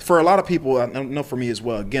even for a lot of people. I know for me as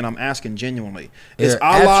well. Again, I'm asking genuinely: is There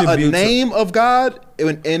are Allah a attributes- name of God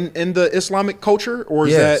in the Islamic culture, or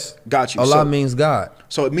is Yes. that got you? Allah means God.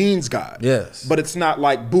 So it means God. Yes. But it's not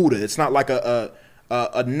like Buddha. It's not like a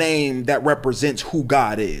name that represents who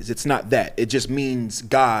God is. It's not that. It just means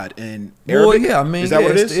God in Arabic. Well, yeah, I mean, is that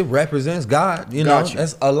what it is? It represents God. You Got know, you.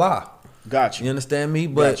 that's Allah. Got you. You understand me?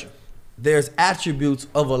 But you. there's attributes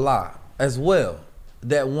of Allah as well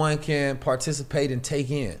that one can participate and take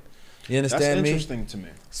in. You That's understand me? interesting to me.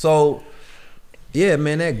 So, yeah,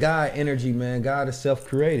 man, that God energy, man, God is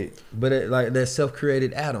self-created, but like that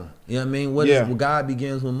self-created atom. You know what I mean? What Yeah. is God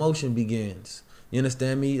begins when motion begins. You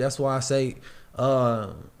understand me? That's why I say,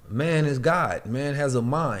 man is God. Man has a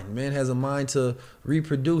mind. Man has a mind to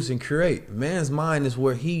reproduce and create. Man's mind is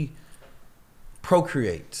where he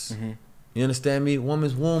procreates. You understand me?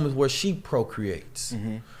 Woman's womb is where she procreates.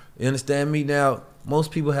 You understand me? Now,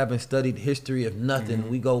 most people haven't studied history of nothing.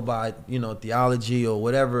 We go by, theology or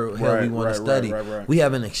whatever hell we Right, want right, to study. right. We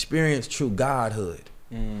haven't experienced true godhood.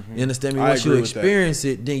 You understand me? I Once you agree with that. experience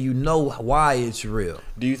it, then you know why it's real.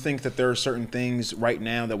 Do you think that there are certain things right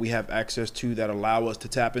now that we have access to that allow us to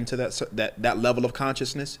tap into that level of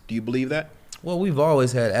consciousness? Do you believe that? Well, we've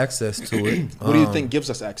always had access to it. What do you think gives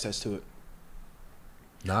us access to it?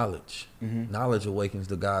 Knowledge. Knowledge awakens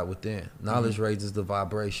the God within. Knowledge raises the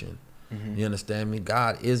vibration. You understand me?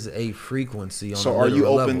 God is a frequency on So a are you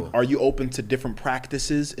literal open? level. Are you open to different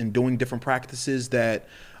practices and doing different practices that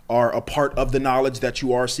are a part of the knowledge that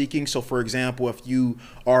you are seeking? So, for example, if you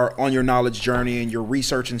are on your knowledge journey and you're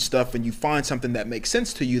researching stuff and you find something that makes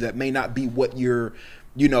sense to you that may not be what you're,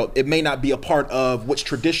 it may not be a part of what's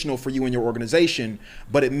traditional for you in your organization,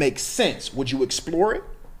 but it makes sense. Would you explore it?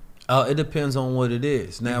 It depends on what it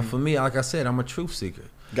is. Now, for me, like I said, I'm a truth seeker.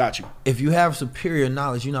 Got you. If you have superior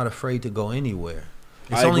knowledge, you're not afraid to go anywhere.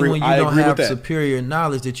 It's I only agree- when you I don't agree with have that. superior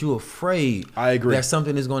knowledge that you're afraid I agree. that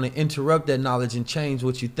something is going to interrupt that knowledge and change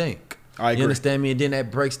what you think. I agree. You understand me? And then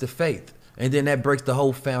that breaks the faith. And then that breaks the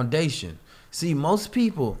whole foundation. See, most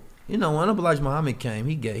people, when Elijah Muhammad came,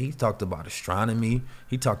 he talked about astronomy.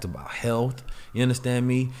 He talked about health. You understand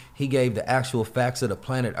me? He gave the actual facts of the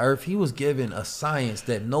planet Earth. He was given a science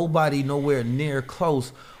that nobody nowhere near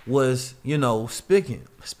close was,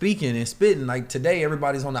 speaking and spitting. Like today,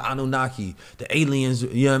 everybody's on the Anunnaki. The aliens,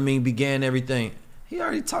 began everything. He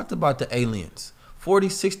already talked about the aliens 40,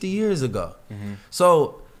 60 years ago.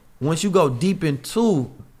 So once you go deep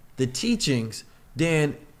into the teachings,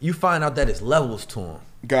 then you find out that it's levels to them.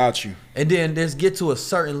 Got you. And then there's get to a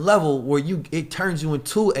certain level where it turns you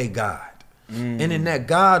into a god. And in that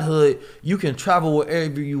godhood, you can travel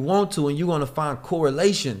wherever you want to, and you're going to find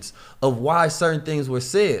correlations of why certain things were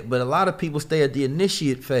said. But a lot of people stay at the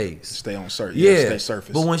initiate phase. Stay on surface. Yeah, Stay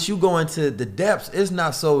surface. but once you go into the depths, it's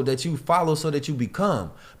not so that you follow, so that you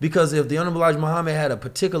become. Because if the Honorable Elijah Muhammad had a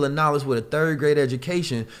particular knowledge with a third grade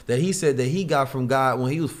education that he said that he got from God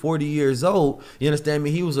when he was 40 years old, you understand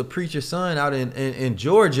me? He was a preacher's son out in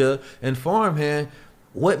Georgia and farmhand.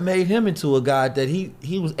 What made him into a God that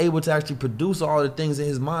he was able to actually produce all the things in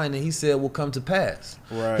his mind that he said will come to pass?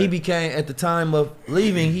 Right. He became, at the time of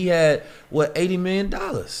leaving, he had, $80 million.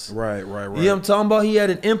 Right. You know what I'm talking about? He had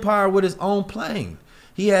an empire with his own plane.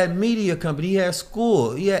 He had media company. He had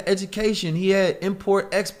school. He had education. He had import,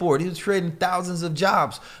 export. He was creating thousands of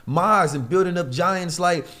jobs, Mars, and building up giants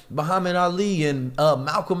like Muhammad Ali and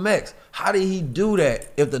Malcolm X. How did he do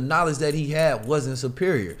that if the knowledge that he had wasn't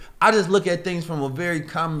superior? I just look at things from a very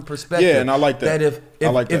common perspective. Yeah, and I like that.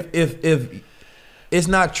 If it's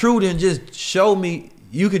not true, then just show me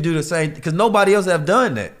you could do the same, because nobody else have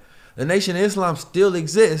done that. The Nation of Islam still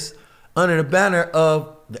exists under the banner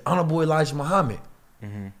of the Honorable Elijah Muhammad.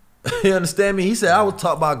 You understand me? He said, I was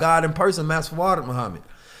taught by God in person, Master Fard Muhammad.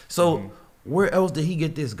 So where else did he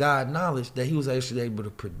get this God knowledge that he was actually able to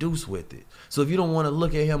produce with it? So if you don't want to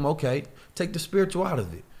look at him, okay, take the spiritual out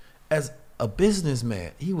of it. As a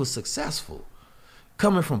businessman, he was successful.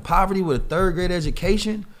 Coming from poverty with a third grade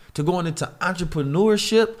education to going into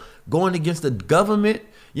entrepreneurship, going against the government,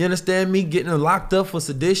 you understand me, getting locked up for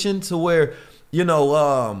sedition, to where,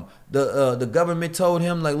 the government told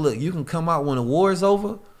him, like, look, you can come out when the war is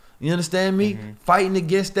over. You understand me? Fighting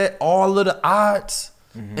against that, all of the odds,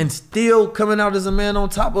 and still coming out as a man on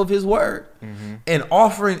top of his word, and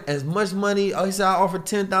offering as much money. Oh, he said, I offer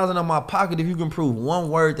 $10,000 out of my pocket if you can prove one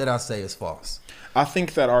word that I say is false. I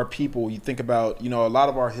think that our people, you think about, a lot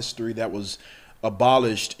of our history that was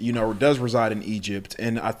abolished, does reside in Egypt.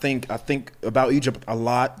 And I think about Egypt a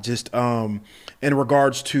lot, just in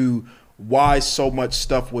regards to why so much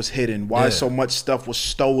stuff was hidden, why so much stuff was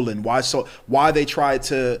stolen, why they tried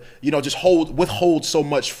to, just withhold so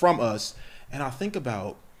much from us. And I think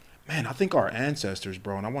about, I think our ancestors,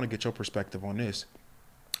 bro, and I want to get your perspective on this.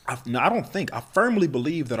 I firmly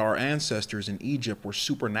believe that our ancestors in Egypt were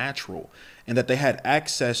supernatural, and that they had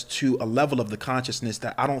access to a level of the consciousness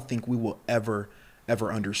that I don't think we will ever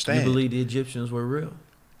understand. You believe the Egyptians were real?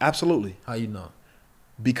 Absolutely. How you know?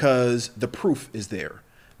 Because the proof is there.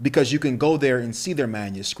 Because you can go there and see their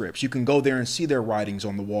manuscripts. You can go there and see their writings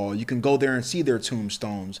on the wall. You can go there and see their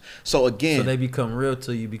tombstones. So again, so they become real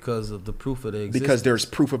to you because of the proof of their existence. Because there's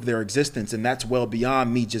proof of their existence, and that's well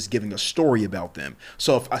beyond me just giving a story about them.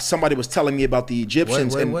 So if somebody was telling me about the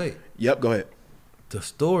Egyptians, wait. Yep, go ahead. The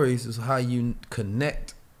stories is how you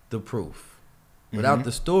connect the proof. Without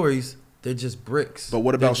the stories, they're just bricks. But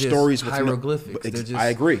what about stories with hieroglyphics? I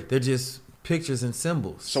agree. They're just pictures and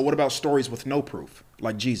symbols. So what about stories with no proof,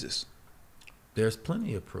 like Jesus? There's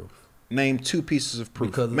plenty of proof. Name two pieces of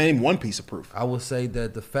proof. Name one piece of proof. I would say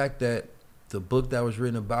that the fact that the book that was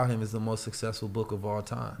written about him is the most successful book of all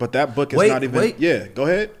time. But that book is not even. Yeah, go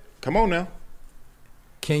ahead. Come on now.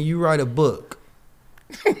 Can you write a book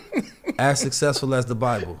as successful as the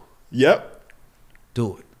Bible. Yep.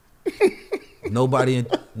 Do it.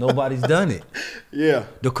 Nobody's done it. Yeah.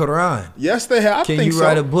 The Quran. Yes, they have. Can you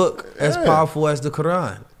write a book as powerful as the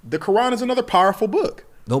Quran? The Quran is another powerful book.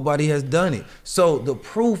 Nobody has done it. So the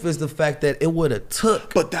proof is the fact that it would have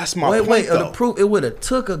took. But that's my point, though. The proof, it would have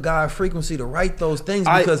took a guy of frequency to write those things,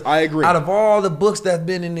 because I agree. Out of all the books that's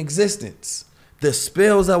been in existence, the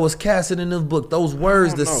spells that was casted in this book, those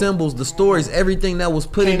words, the symbols, the stories, everything that was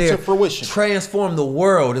put in there, to fruition. Transformed the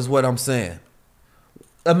world, is what I'm saying.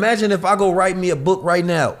 Imagine if I go write me a book right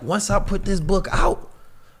now. Once I put this book out,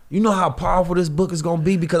 you know how powerful this book is going to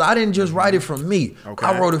be, because I didn't just write it from me. Okay.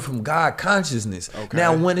 I wrote it from God consciousness. Okay.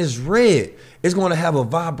 Now, when it's read, it's going to have a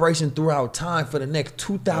vibration throughout time for the next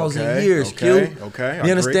 2,000 years, Q. Okay.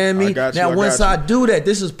 You understand me? Now, once I do that,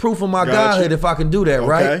 this is proof of my godhood if I can do that,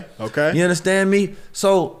 right? Okay. You understand me?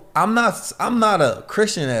 So I'm not a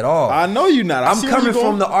Christian at all. I know you're not. I'm coming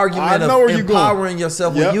from the argument of empowering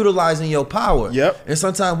yourself and utilizing your power. Yep. And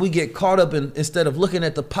sometimes we get caught up in, instead of looking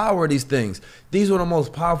at the power of these things. These were the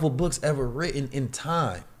most powerful books ever written in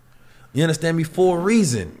time. You understand me? For a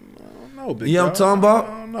reason. I don't know, big you know what I'm talking about?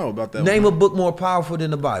 I don't know about that. Name a book more powerful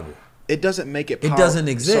than the Bible. It doesn't make it powerful. It doesn't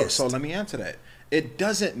exist. So let me answer that. It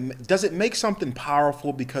doesn't. Does it make something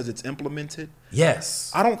powerful because it's implemented?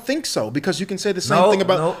 Yes. I don't think so, because you can say the same thing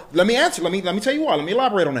about. No. Let me answer. Let me tell you why. Let me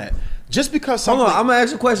elaborate on that. Just because something. Hold on, I'm gonna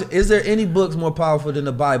ask you a question. Is there any books more powerful than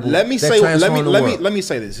the Bible? Let me say. Let me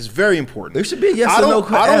say this. It's very important. There should be a yes or no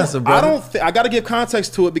answer, brother. I got to give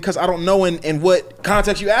context to it, because I don't know in what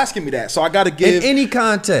context you asking me that. So I got to give in any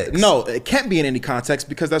context. No, it can't be in any context,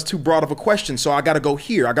 because that's too broad of a question. So I got to go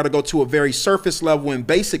here. I got to go to a very surface level and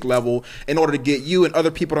basic level in order to get you and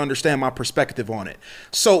other people to understand my perspective on it.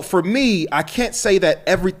 So for me, I can't say that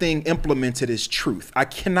everything implemented is truth. I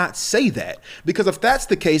cannot say that, because if that's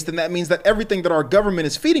the case, then that means that everything that our government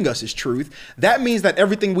is feeding us is truth. That means that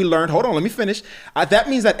everything we learned, hold on, let me finish. That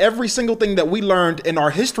means that every single thing that we learned in our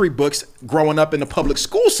history books growing up in the public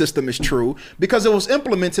school system is true, because it was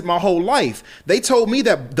implemented my whole life. They told me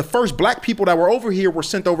that the first black people that were over here were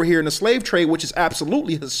sent over here in the slave trade, which is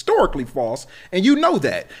absolutely historically false. And you know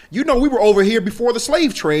that. You know we were over here before the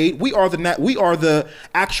slave trade. We are the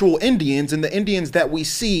actual Indians, and the Indians that we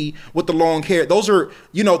see with the long hair, those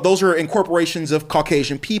are incorporations of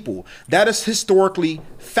Caucasian people. That is historically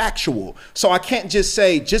factual. So I can't just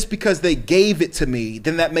say just because they gave it to me,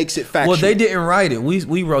 then that makes it factual. Well, they didn't write it.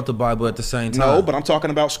 We wrote the Bible at the same time. No, but I'm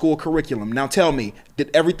talking about school curriculum. Now tell me, did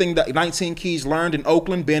everything that 19 Keys learned in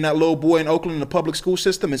Oakland, being that little boy in Oakland in the public school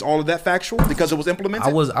system, is all of that factual because it was implemented?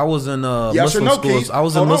 I was in yes Muslim or no, schools. Keys? I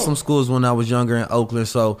was in Muslim schools when I was younger in Oakland.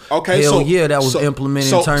 So okay, that was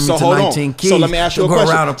implemented and turned me to 19 Keys. So let me ask you a go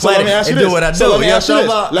question. around the planet and do what I do. Let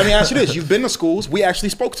me ask you this. You've been to schools. We actually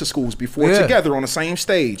spoke to schools before together on the same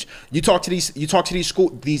stage. You talk to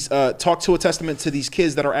a testament to these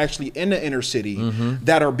kids that are actually in the inner city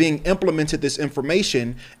that are being implemented this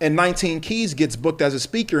information, and 19 Keys gets booked as a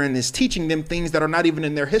speaker and is teaching them things that are not even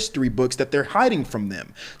in their history books that they're hiding from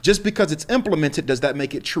them. Just because it's implemented, does that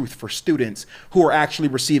make it truth for students who are actually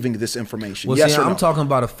receiving this information? Well, yes or no? I'm talking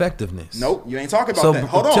about effectiveness. Nope, you ain't talking about that.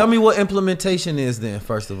 Hold on. Tell me what implementation is then,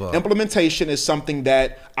 first of all. Implementation is something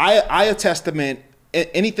that I a testament.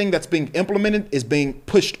 Anything that's being implemented is being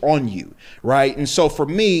pushed on you, right? And so for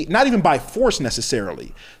me, not even by force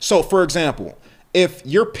necessarily. So for example, if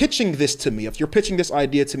you're pitching this to me, if you're pitching this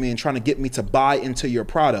idea to me and trying to get me to buy into your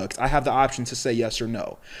product, I have the option to say yes or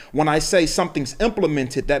no. When I say something's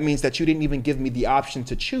implemented, that means that you didn't even give me the option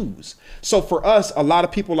to choose. So for us, a lot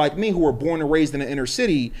of people like me who were born and raised in the inner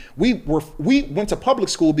city, we went to public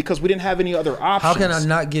school because we didn't have any other options. How can I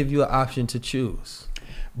not give you an option to choose?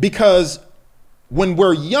 Because when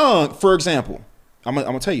we're young, for example, I'm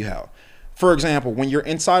gonna tell you how. For example, when you're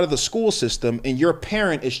inside of the school system and your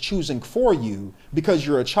parent is choosing for you because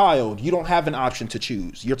you're a child, you don't have an option to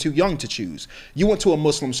choose. You're too young to choose. You went to a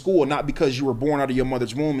Muslim school not because you were born out of your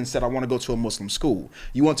mother's womb and said, I want to go to a Muslim school.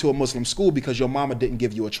 You went to a Muslim school because your mama didn't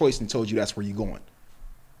give you a choice and told you that's where you're going.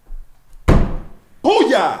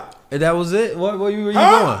 Booyah! And that was it? Where were you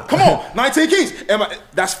going? Come on, 19 Keys.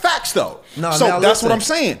 That's facts though. No, so now that's listen, what I'm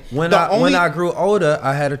saying. When I grew older,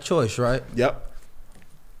 I had a choice, right? Yep.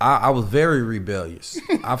 I was very rebellious.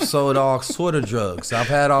 I've sold all sort of drugs. I've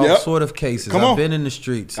had all sort of cases. I've been in the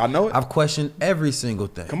streets. I know it. I've questioned every single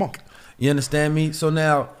thing. Come on. You understand me? So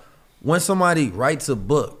now, when somebody writes a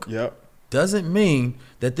book, doesn't mean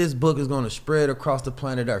that this book is going to spread across the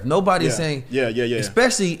planet Earth. Nobody is saying,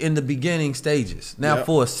 especially in the beginning stages. Now,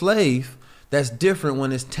 for a slave that's different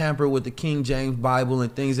when it's tampered with the King James Bible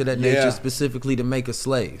and things of that Yeah. nature specifically to make a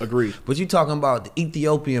slave. Agreed. But you talking about the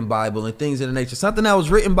Ethiopian Bible and things of that nature, something that was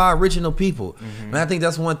written by original people. And I think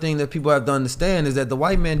that's one thing that people have to understand is that the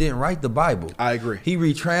white man didn't write the Bible. I agree. He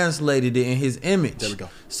retranslated it in his image. There we go.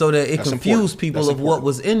 So that it That's confused important. people That's of what important.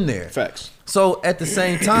 was in there. Facts. So at the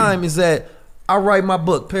same time is that I write my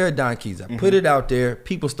book, Paradigm Keys. I put it out there.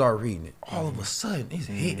 People start reading it. All of a sudden, it's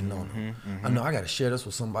hitting on them. I know I got to share this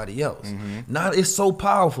with somebody else. Now it's so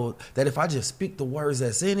powerful that if I just speak the words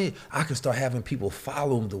that's in it, I can start having people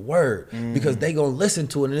follow the word because they going to listen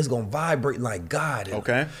to it and it's going to vibrate like God. in 'em.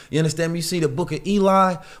 Okay. You understand me? You see the book of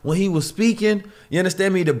Eli when he was speaking. You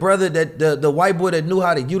understand me? The brother that the white boy that knew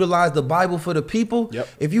how to utilize the Bible for the people. Yep.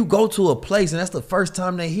 If you go to a place and that's the first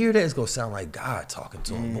time they hear that, it's gonna sound like God talking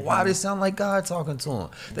to them. But why does it sound like God talking to them?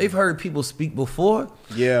 They've heard people speak before.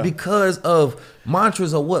 Yeah. Because of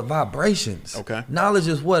mantras are what? Vibrations. Okay. Knowledge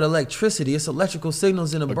is what? Electricity. It's electrical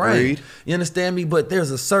signals in the brain. Agreed. You understand me? But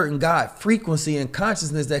there's a certain God frequency and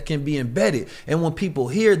consciousness that can be embedded. And when people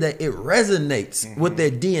hear that, it resonates with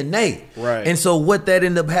their DNA. Right. And so what that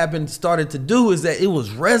ended up started to do is that it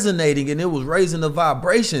was resonating and it was raising the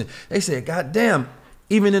vibration. They said, God damn,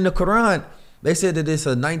 even in the Quran, they said that it's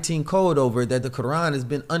a 19 code over it, that the Quran has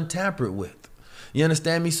been untampered with. You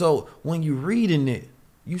understand me? So when you're reading it,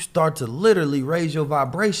 you start to literally raise your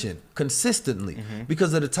vibration consistently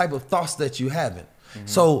because of the type of thoughts that you having.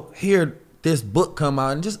 So here, this book come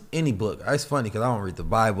out, and just any book. It's funny because I don't read the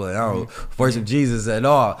Bible and I don't worship Jesus at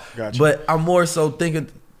all. Gotcha. But I'm more so thinking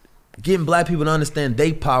getting black people to understand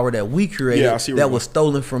they power that we created Yeah, I see where that you're was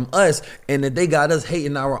stolen from us, and that they got us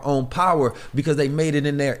hating our own power because they made it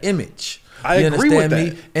in their image. I You agree with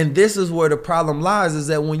understand that. And this is where the problem lies, is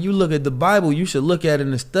that when you look at the Bible, you should look at it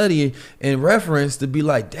and study and reference to be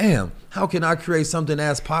like, damn, how can I create something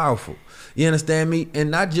as powerful? You understand me? And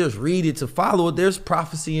not just read it to follow it. There's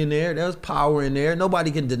prophecy in there. There's power in there. Nobody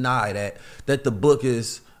can deny that the book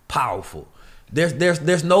is powerful.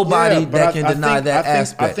 There's nobody Yeah, but that can deny that I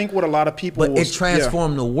aspect. think what a lot of people But it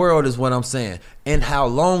transformed the world is what I'm saying. And how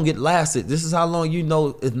long it lasted. This is how long you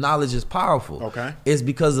know if knowledge is powerful. Okay. It's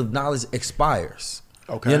because of knowledge expires.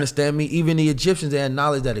 Okay. You understand me? Even the Egyptians, they had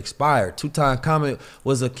knowledge that expired. Tutankhamun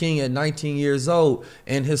was a king at 19 years old,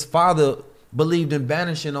 and his father believed in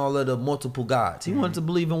banishing all of the multiple gods. He wanted to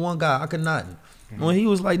believe in one God, Akhenaten. When he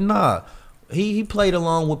was like, nah, he played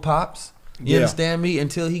along with Pops. You Yeah. understand me?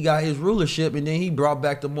 Until he got his rulership, and then he brought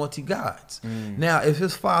back the multi-gods. Now, if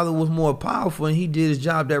his father was more powerful and he did his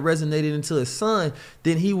job that resonated into his son,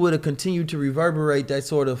 then he would have continued to reverberate that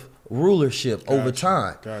sort of rulership over Gotcha.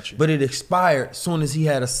 time. Gotcha. But it expired as soon as he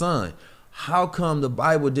had a son. How come the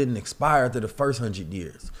Bible didn't expire after the first 100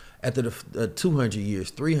 years? After the 200 years,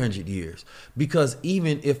 300 years? Because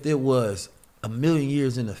even if it was 1,000,000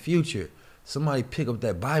 years in the future, somebody pick up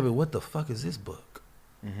that Bible, what the fuck is this book?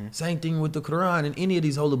 Same thing with the Quran and any of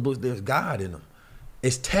these holy books. There's God in them.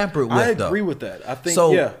 It's tampered with. I agree with that. I think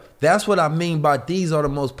so. yeah. That's what I mean by these are the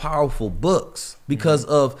most powerful books because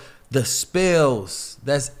of the spells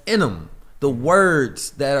that's in them, the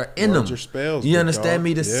words that are in Words them. are spells, You big understand dog.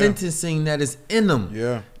 me? The Yeah. sentencing that is in them.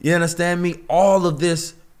 Yeah. You understand me? All of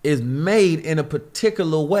this is made in a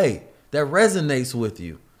particular way that resonates with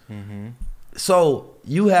you. So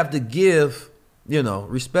you have to give,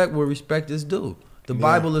 respect where respect is due. The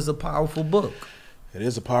Bible is a powerful book. It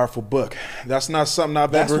is a powerful book. That's not something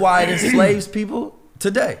I've That's ever. why it enslaves people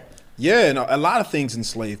today. Yeah, and a lot of things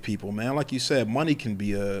enslave people, man. Like you said, money can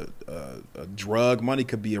be a drug. Money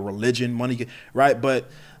could be a religion. Right? But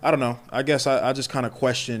I don't know. I guess I just kind of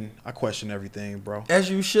question everything, bro. As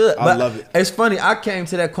you should. I But love it. It's funny. I came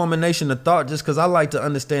to that culmination of thought just because I like to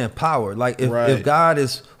understand power. Like if Right. God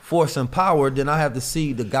is force and power, then I have to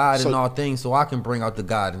see the God in So- all things so I can bring out the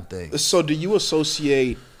God in things. So, do you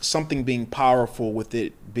associate something being powerful with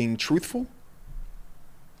it being truthful?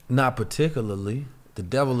 Not particularly. The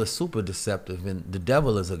devil is super deceptive, and the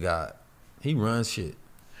devil is a God. He runs shit.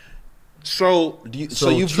 So, So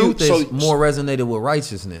you truth view is more resonated with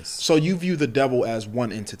righteousness. So you view the devil as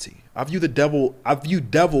one entity. I view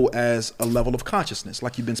devil as a level of consciousness,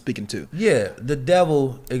 like you've been speaking to. Yeah, the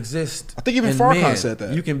devil exists. I think even in Farrakhan men. said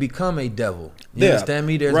that. You can become a devil. You Yeah, understand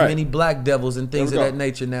me? There's right. many black devils and things of There we that go.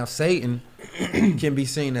 nature. Now, Satan can be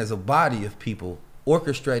seen as a body of people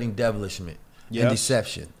orchestrating devilishment Yes. and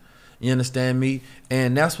deception. You understand me?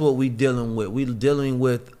 And that's what we dealing with. We dealing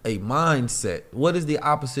with a mindset. What is the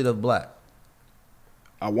opposite of black?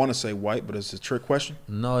 I want to say white, but it's a trick question.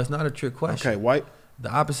 No, it's not a trick question. Okay, white.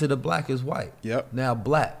 The opposite of black is white. Yep. Now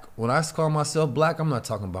black. When I call myself black, I'm not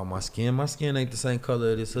talking about my skin. My skin ain't the same color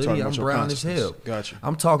as this hoodie. I'm brown as hell. Gotcha.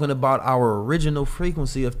 I'm talking about our original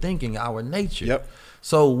frequency of thinking, our nature. Yep.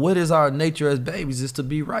 So what is our nature as babies is to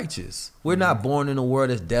be righteous. We're not born in a world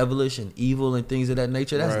that's devilish and evil and things of that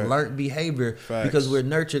nature. That's Right. learned behavior Facts. because we're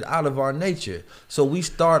nurtured out of our nature. So we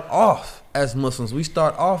start off as Muslims. We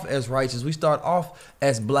start off as righteous. We start off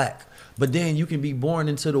as black. But then you can be born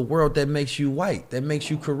into the world that makes you white, that makes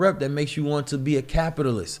you corrupt, that makes you want to be a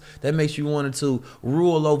capitalist, that makes you want to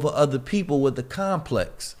rule over other people with a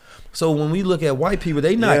complex. So when we look at white people,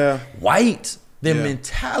 they not white. Their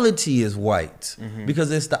mentality is white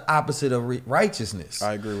because it's the opposite of righteousness.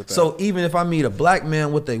 I agree with that. So even if I meet a black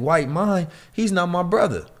man with a white mind, he's not my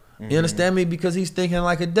brother. You understand me? Because he's thinking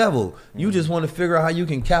like a devil. You just want to figure out how you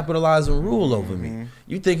can capitalize and rule over me.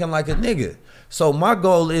 You thinking like a nigga. So my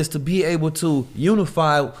goal is to be able to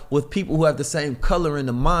unify with people who have the same color in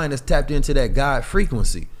the mind that's tapped into that God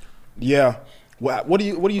frequency. Yeah. What do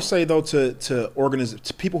you say though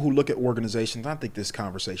to people who look at organizations? I think this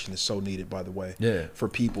conversation is so needed, by the way, for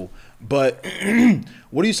people. But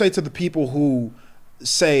what do you say to the people who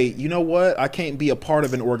say, you know what, I can't be a part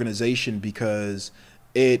of an organization because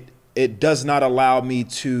it does not allow me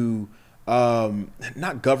to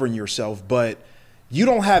not govern yourself, but you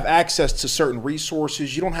don't have access to certain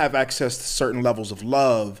resources. You don't have access to certain levels of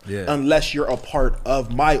love unless you're a part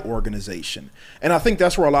of my organization. And I think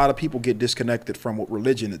that's where a lot of people get disconnected from with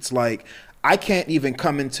religion. It's like, I can't even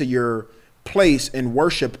come into your place and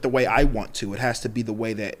worship the way I want to. It has to be the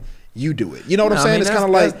way that you do it. You know what I'm saying? It's kind of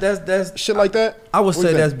like that's shit like that. I would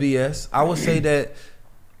say that's BS. I would say that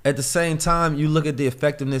at the same time, you look at the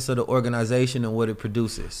effectiveness of the organization and what it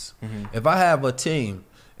produces. If I have a team,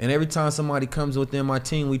 and every time somebody comes within my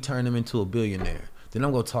team, we turn them into a billionaire. Then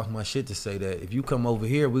I'm going to talk my shit to say that if you come over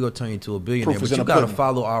here, we're going to turn you into a billionaire. But you got to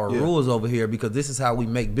follow our rules over here because this is how we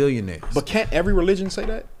make billionaires. But can't every religion say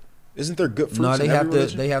that? Isn't there good fruits no, in every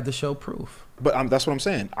religion? They have to show proof. But that's what I'm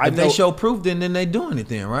saying. If they show proof, then they doing it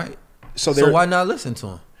then, right? So why not listen to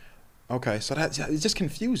them? Okay, so it just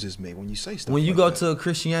confuses me when you say stuff. When you like go that. to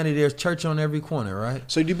Christianity, there's church on every corner, right?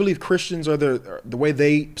 So do you believe Christians are the way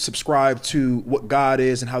they subscribe to what God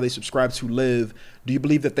is and how they subscribe to live? Do you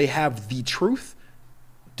believe that they have the truth?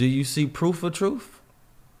 Do you see proof of truth?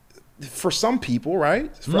 For some people,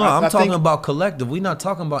 right? I'm talking about collective. We're not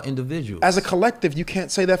talking about individuals. As a collective, you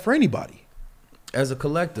can't say that for anybody. As a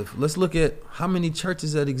collective, let's look at how many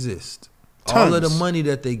churches that exist. Tons. All of the money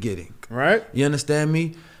that they're getting. Right. You understand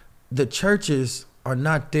me? The churches are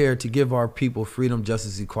not there to give our people freedom,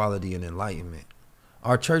 justice, equality, and enlightenment.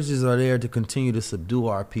 Our churches are there to continue to subdue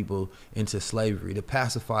our people into slavery, to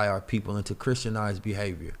pacify our people into Christianized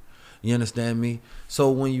behavior. You understand me?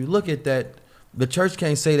 So when you look at that, the church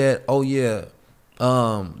can't say that, oh yeah,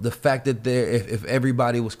 the fact that if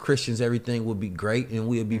everybody was Christians, everything would be great and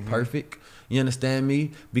we'd be perfect. You understand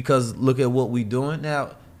me? Because look at what we're doing.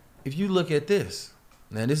 Now, if you look at this,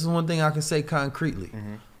 now this is one thing I can say concretely.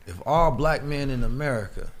 If all black men in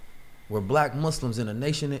America were black Muslims in a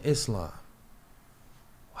nation of Islam,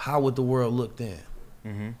 how would the world look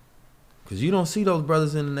then? Because you don't see those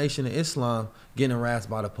brothers in the nation of Islam getting harassed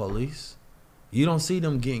by the police. You don't see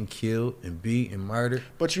them getting killed and beat and murdered.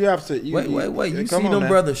 But you have to... Wait. You see them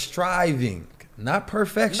brothers striving. Not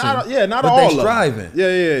perfection. Not but all they of them. striving.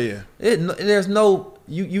 Yeah. There's no...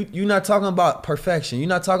 You're not talking about perfection. You're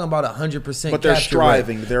not talking about 100%. But they're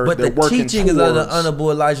striving. They're the working teachings of the towards...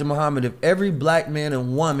 Honorable Elijah Muhammad. If every black man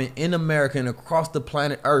and woman in America and across the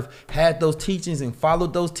planet Earth had those teachings and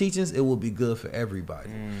followed those teachings, it would be good for everybody.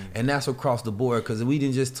 And that's across the board. Because we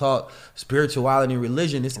didn't just talk spirituality and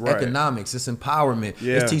religion. It's economics. It's empowerment.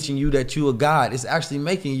 It's teaching you that you a God. It's actually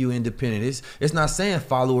making you independent. It's not saying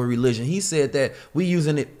follow a religion. He said that we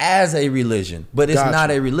using it as a religion, but it's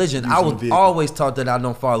not a religion. I was always taught that I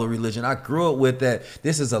don't follow religion. I grew up with that.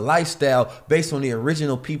 This is a lifestyle based on the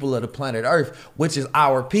original people of the planet Earth, which is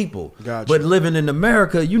our people. But living in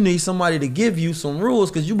America, you need somebody to give you some rules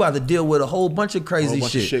because you about to deal with a whole bunch of crazy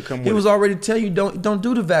shit. He was already telling you don't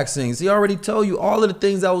do the vaccines. He already told you all of the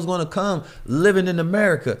things that was going to come living in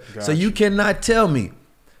America. So you cannot tell me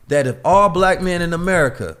that if all black men in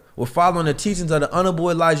America were following the teachings of the Honorable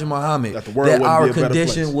Elijah Muhammad, that our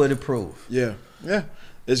condition would improve. Yeah.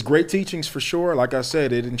 It's great teachings for sure. Like I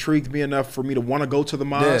said, it intrigued me enough for me to want to go to the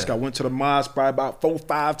mosque. I went to the mosque probably about 4 or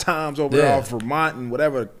 5 times over there off Vermont and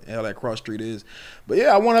whatever the hell that cross street is. But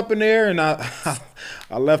yeah, I went up in there and I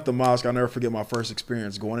left the mosque. I'll never forget my first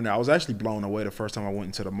experience going in there. I was actually blown away the first time I went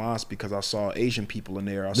into the mosque because I saw Asian people in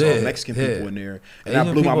there. I saw Mexican people in there. And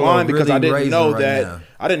that blew my mind because I didn't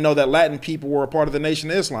know that Latin people were a part of the Nation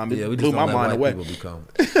of Islam. It blew my mind away. They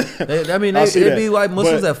be like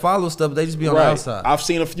Muslims that follow stuff, they just be on the outside. I've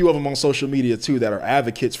seen a few of them on social media too that are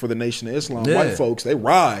advocates for the Nation of Islam. White folks, they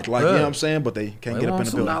ride, like, you know what I'm saying? But they can't get up in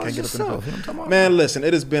the building. Man, listen,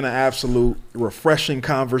 it has been an absolute refreshing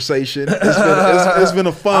conversation. It's been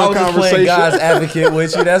a fun conversation. Playing God's advocate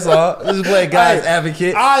with you. That's all. Just playing God's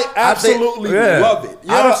advocate. I absolutely love it. You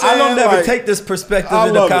know what I'm saying? I don't never take this perspective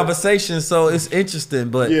in the conversation, so it's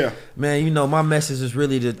interesting. But man, you know, my message is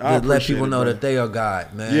really to let people know that they are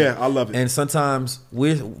God, man. Yeah, I love it. And sometimes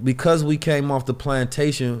because we came off the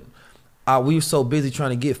plantation, we were so busy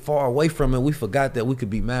trying to get far away from it, we forgot that we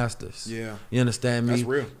could be masters. Yeah, you understand me? That's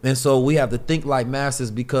real. And so we have to think like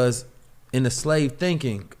masters because in the slave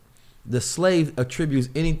thinking, the slave attributes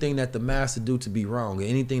anything that the master do to be wrong, and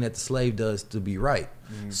anything that the slave does to be right.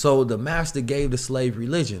 Mm-hmm. So the master gave the slave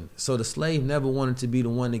religion. So the slave never wanted to be the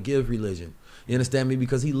one to give religion. You understand me?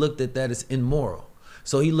 Because he looked at that as immoral.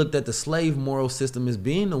 So he looked at the slave moral system as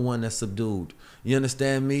being the one that's subdued. You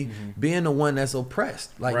understand me? Mm-hmm. Being the one that's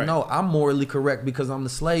oppressed. Like, no, I'm morally correct because I'm the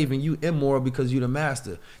slave and you immoral because you're the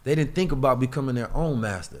master. They didn't think about becoming their own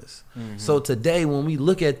masters. Mm-hmm. So today when we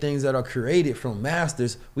look at things that are created from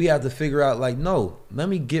masters, we have to figure out like, no, let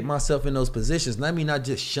me get myself in those positions. Let me not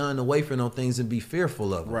just shun away from those things and be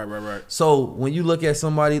fearful of them. Right. So when you look at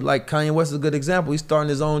somebody like Kanye West is a good example. He's starting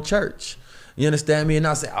his own church. You understand me? And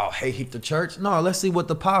not say, oh, hate the church. No, let's see what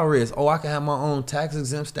the power is. Oh, I can have my own tax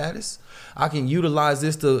exempt status. I can utilize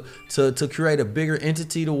this to create a bigger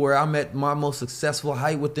entity to where I'm at my most successful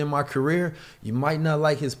height within my career. You might not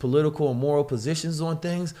like his political or moral positions on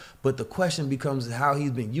things, but the question becomes how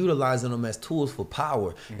he's been utilizing them as tools for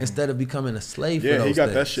power instead of becoming a slave for those things. Yeah, he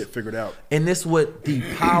got that shit figured out. And this is what the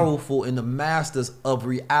powerful and the masters of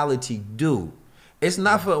reality do. It's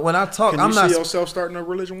not for, when I talk, I'm not. Can you see yourself starting a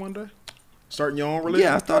religion one day? Starting your own religion?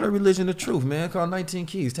 Yeah, I started a religion of truth, man, called 19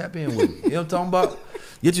 Keys. Tap in with me. You know what I'm talking about?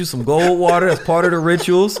 Get you some gold water. That's part of the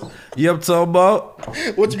rituals. You know what I'm talking about?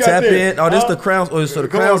 What you got Tap there? in. Oh, this the Crown's oil. So the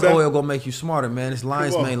Crown's oil gonna make you smarter, man. It's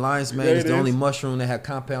lion's mane. Lion's mane is the only mushroom that have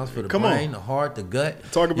compounds for the brain, the heart, the gut.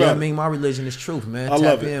 Talk about you know what it. I mean? My religion is truth, man. I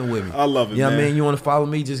love Tap it. in with me. I love it, You know man. what I mean? You want to follow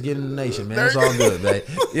me? Just get in the nation, man. It's all good, man.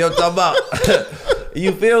 You know what I'm talking about?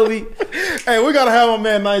 You feel me? Hey, we gotta have my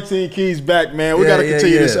man 19 Keys back, man. We gotta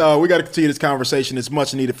continue this. We gotta continue this conversation. It's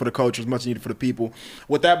much needed for the culture. It's much needed for the people.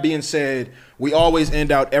 With that being said, we always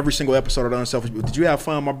end out every single episode of the Unselfish. Did you have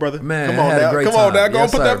fun, my brother? Man, come on I had now. a great Come time. on now. Go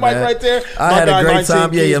Yes, put sir, that mic man. right there. I had a great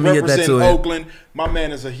time. Yeah, let me get that to him. Oakland. My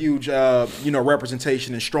man is a huge,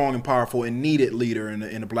 representation and strong and powerful and needed leader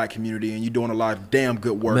in the black community. And you're doing a lot of damn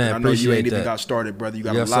good work. Man, and I know you ain't appreciate even that. got started, brother. You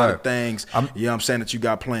got Yes, a lot sir. of things. You know what I'm saying, that you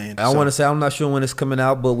got planned. I want to say, I'm not sure when it's coming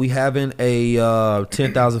out, but we having a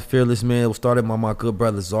 10,000 Fearless Men. It was started by my good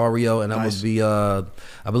brother Zario, and I'm going to be, I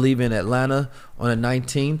believe, in Atlanta on the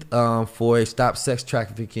 19th for a Stop Sex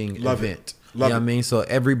Trafficking event. You know what I mean? So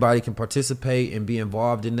everybody can participate and be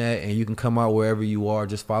involved in that, and you can come out wherever you are.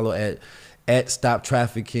 Just follow at Stop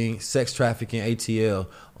Trafficking, Sex Trafficking ATL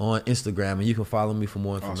on Instagram, and you can follow me for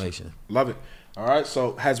more information. Awesome. Love it. All right,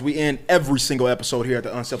 so as we end every single episode here at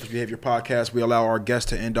the Unselfish Behavior Podcast, we allow our guests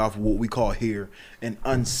to end off with what we call here an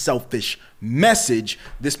unselfish message.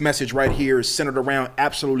 This message right here is centered around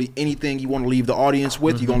absolutely anything you want to leave the audience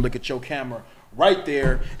with. You're going to look at your camera right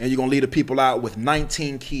there, and you're going to lead the people out with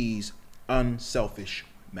 19 Keys, unselfish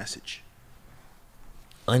message.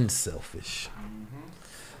 Unselfish.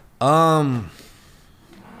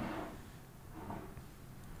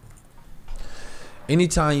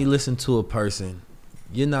 Anytime you listen to a person,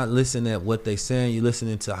 you're not listening at what they're saying, you're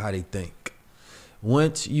listening to how they think.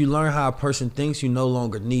 Once you learn how a person thinks, you no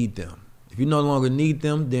longer need them. If you no longer need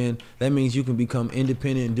them, then that means you can become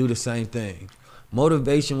independent and do the same thing.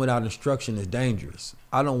 Motivation without instruction is dangerous.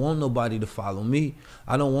 I don't want nobody to follow me.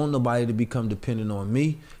 I don't want nobody to become dependent on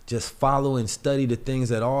me. Just follow and study the things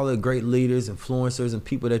that all the great leaders, influencers, and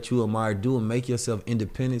people that you admire do, and make yourself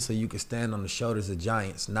independent so you can stand on the shoulders of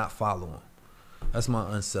giants, not follow them. That's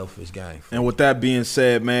my unselfish game. And with that being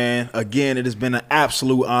said, man, again, it has been an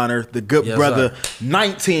absolute honor. The good brother, sir.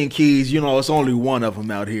 19 Keys. You know, it's only one of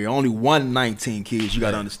them out here. Only one 19 Keys. You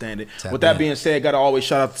got to understand it. With that being said, got to always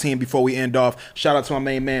shout out the team before we end off. Shout out to my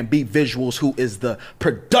main man, Beat Visuals, who is the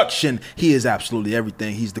production. He is absolutely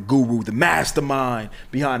everything. He's the guru, the mastermind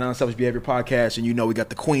behind the Unselfish Behavior Podcast. And you know, we got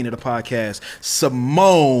the queen of the podcast,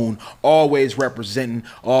 Simone, always representing,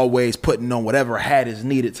 always putting on whatever hat is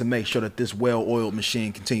needed to make sure that this well-oiled well-oiled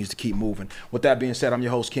machine continues to keep moving. With that being said, I'm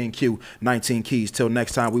your host, King Q, 19 Keys. Till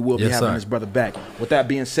next time, we will be having this brother back. With that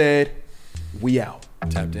being said, we out.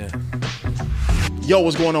 Tapped in. Yo,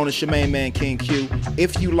 what's going on? It's your main man, King Q.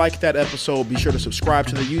 If you like that episode, be sure to subscribe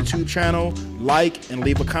to the YouTube channel, like, and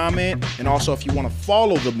leave a comment. And also, if you want to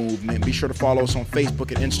follow the movement, be sure to follow us on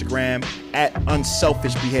Facebook and Instagram at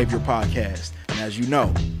Unselfish Behavior Podcast. And as you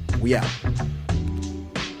know, we out.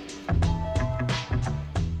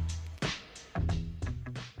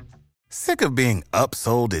 Sick of being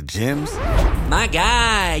upsold at gyms? My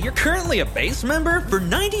guy, you're currently a base member? For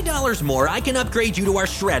 $90 more, I can upgrade you to our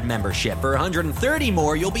Shred membership. For $130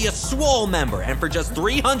 more, you'll be a Swole member. And for just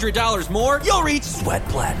 $300 more, you'll reach Sweat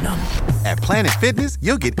Platinum. At Planet Fitness,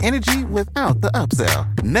 you'll get energy without the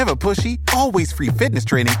upsell. Never pushy, always free fitness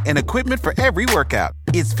training and equipment for every workout.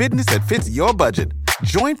 It's fitness that fits your budget.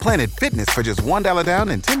 Join Planet Fitness for just $1 down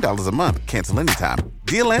and $10 a month. Cancel anytime.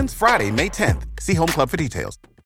 Deal ends Friday, May 10th. See Home Club for details.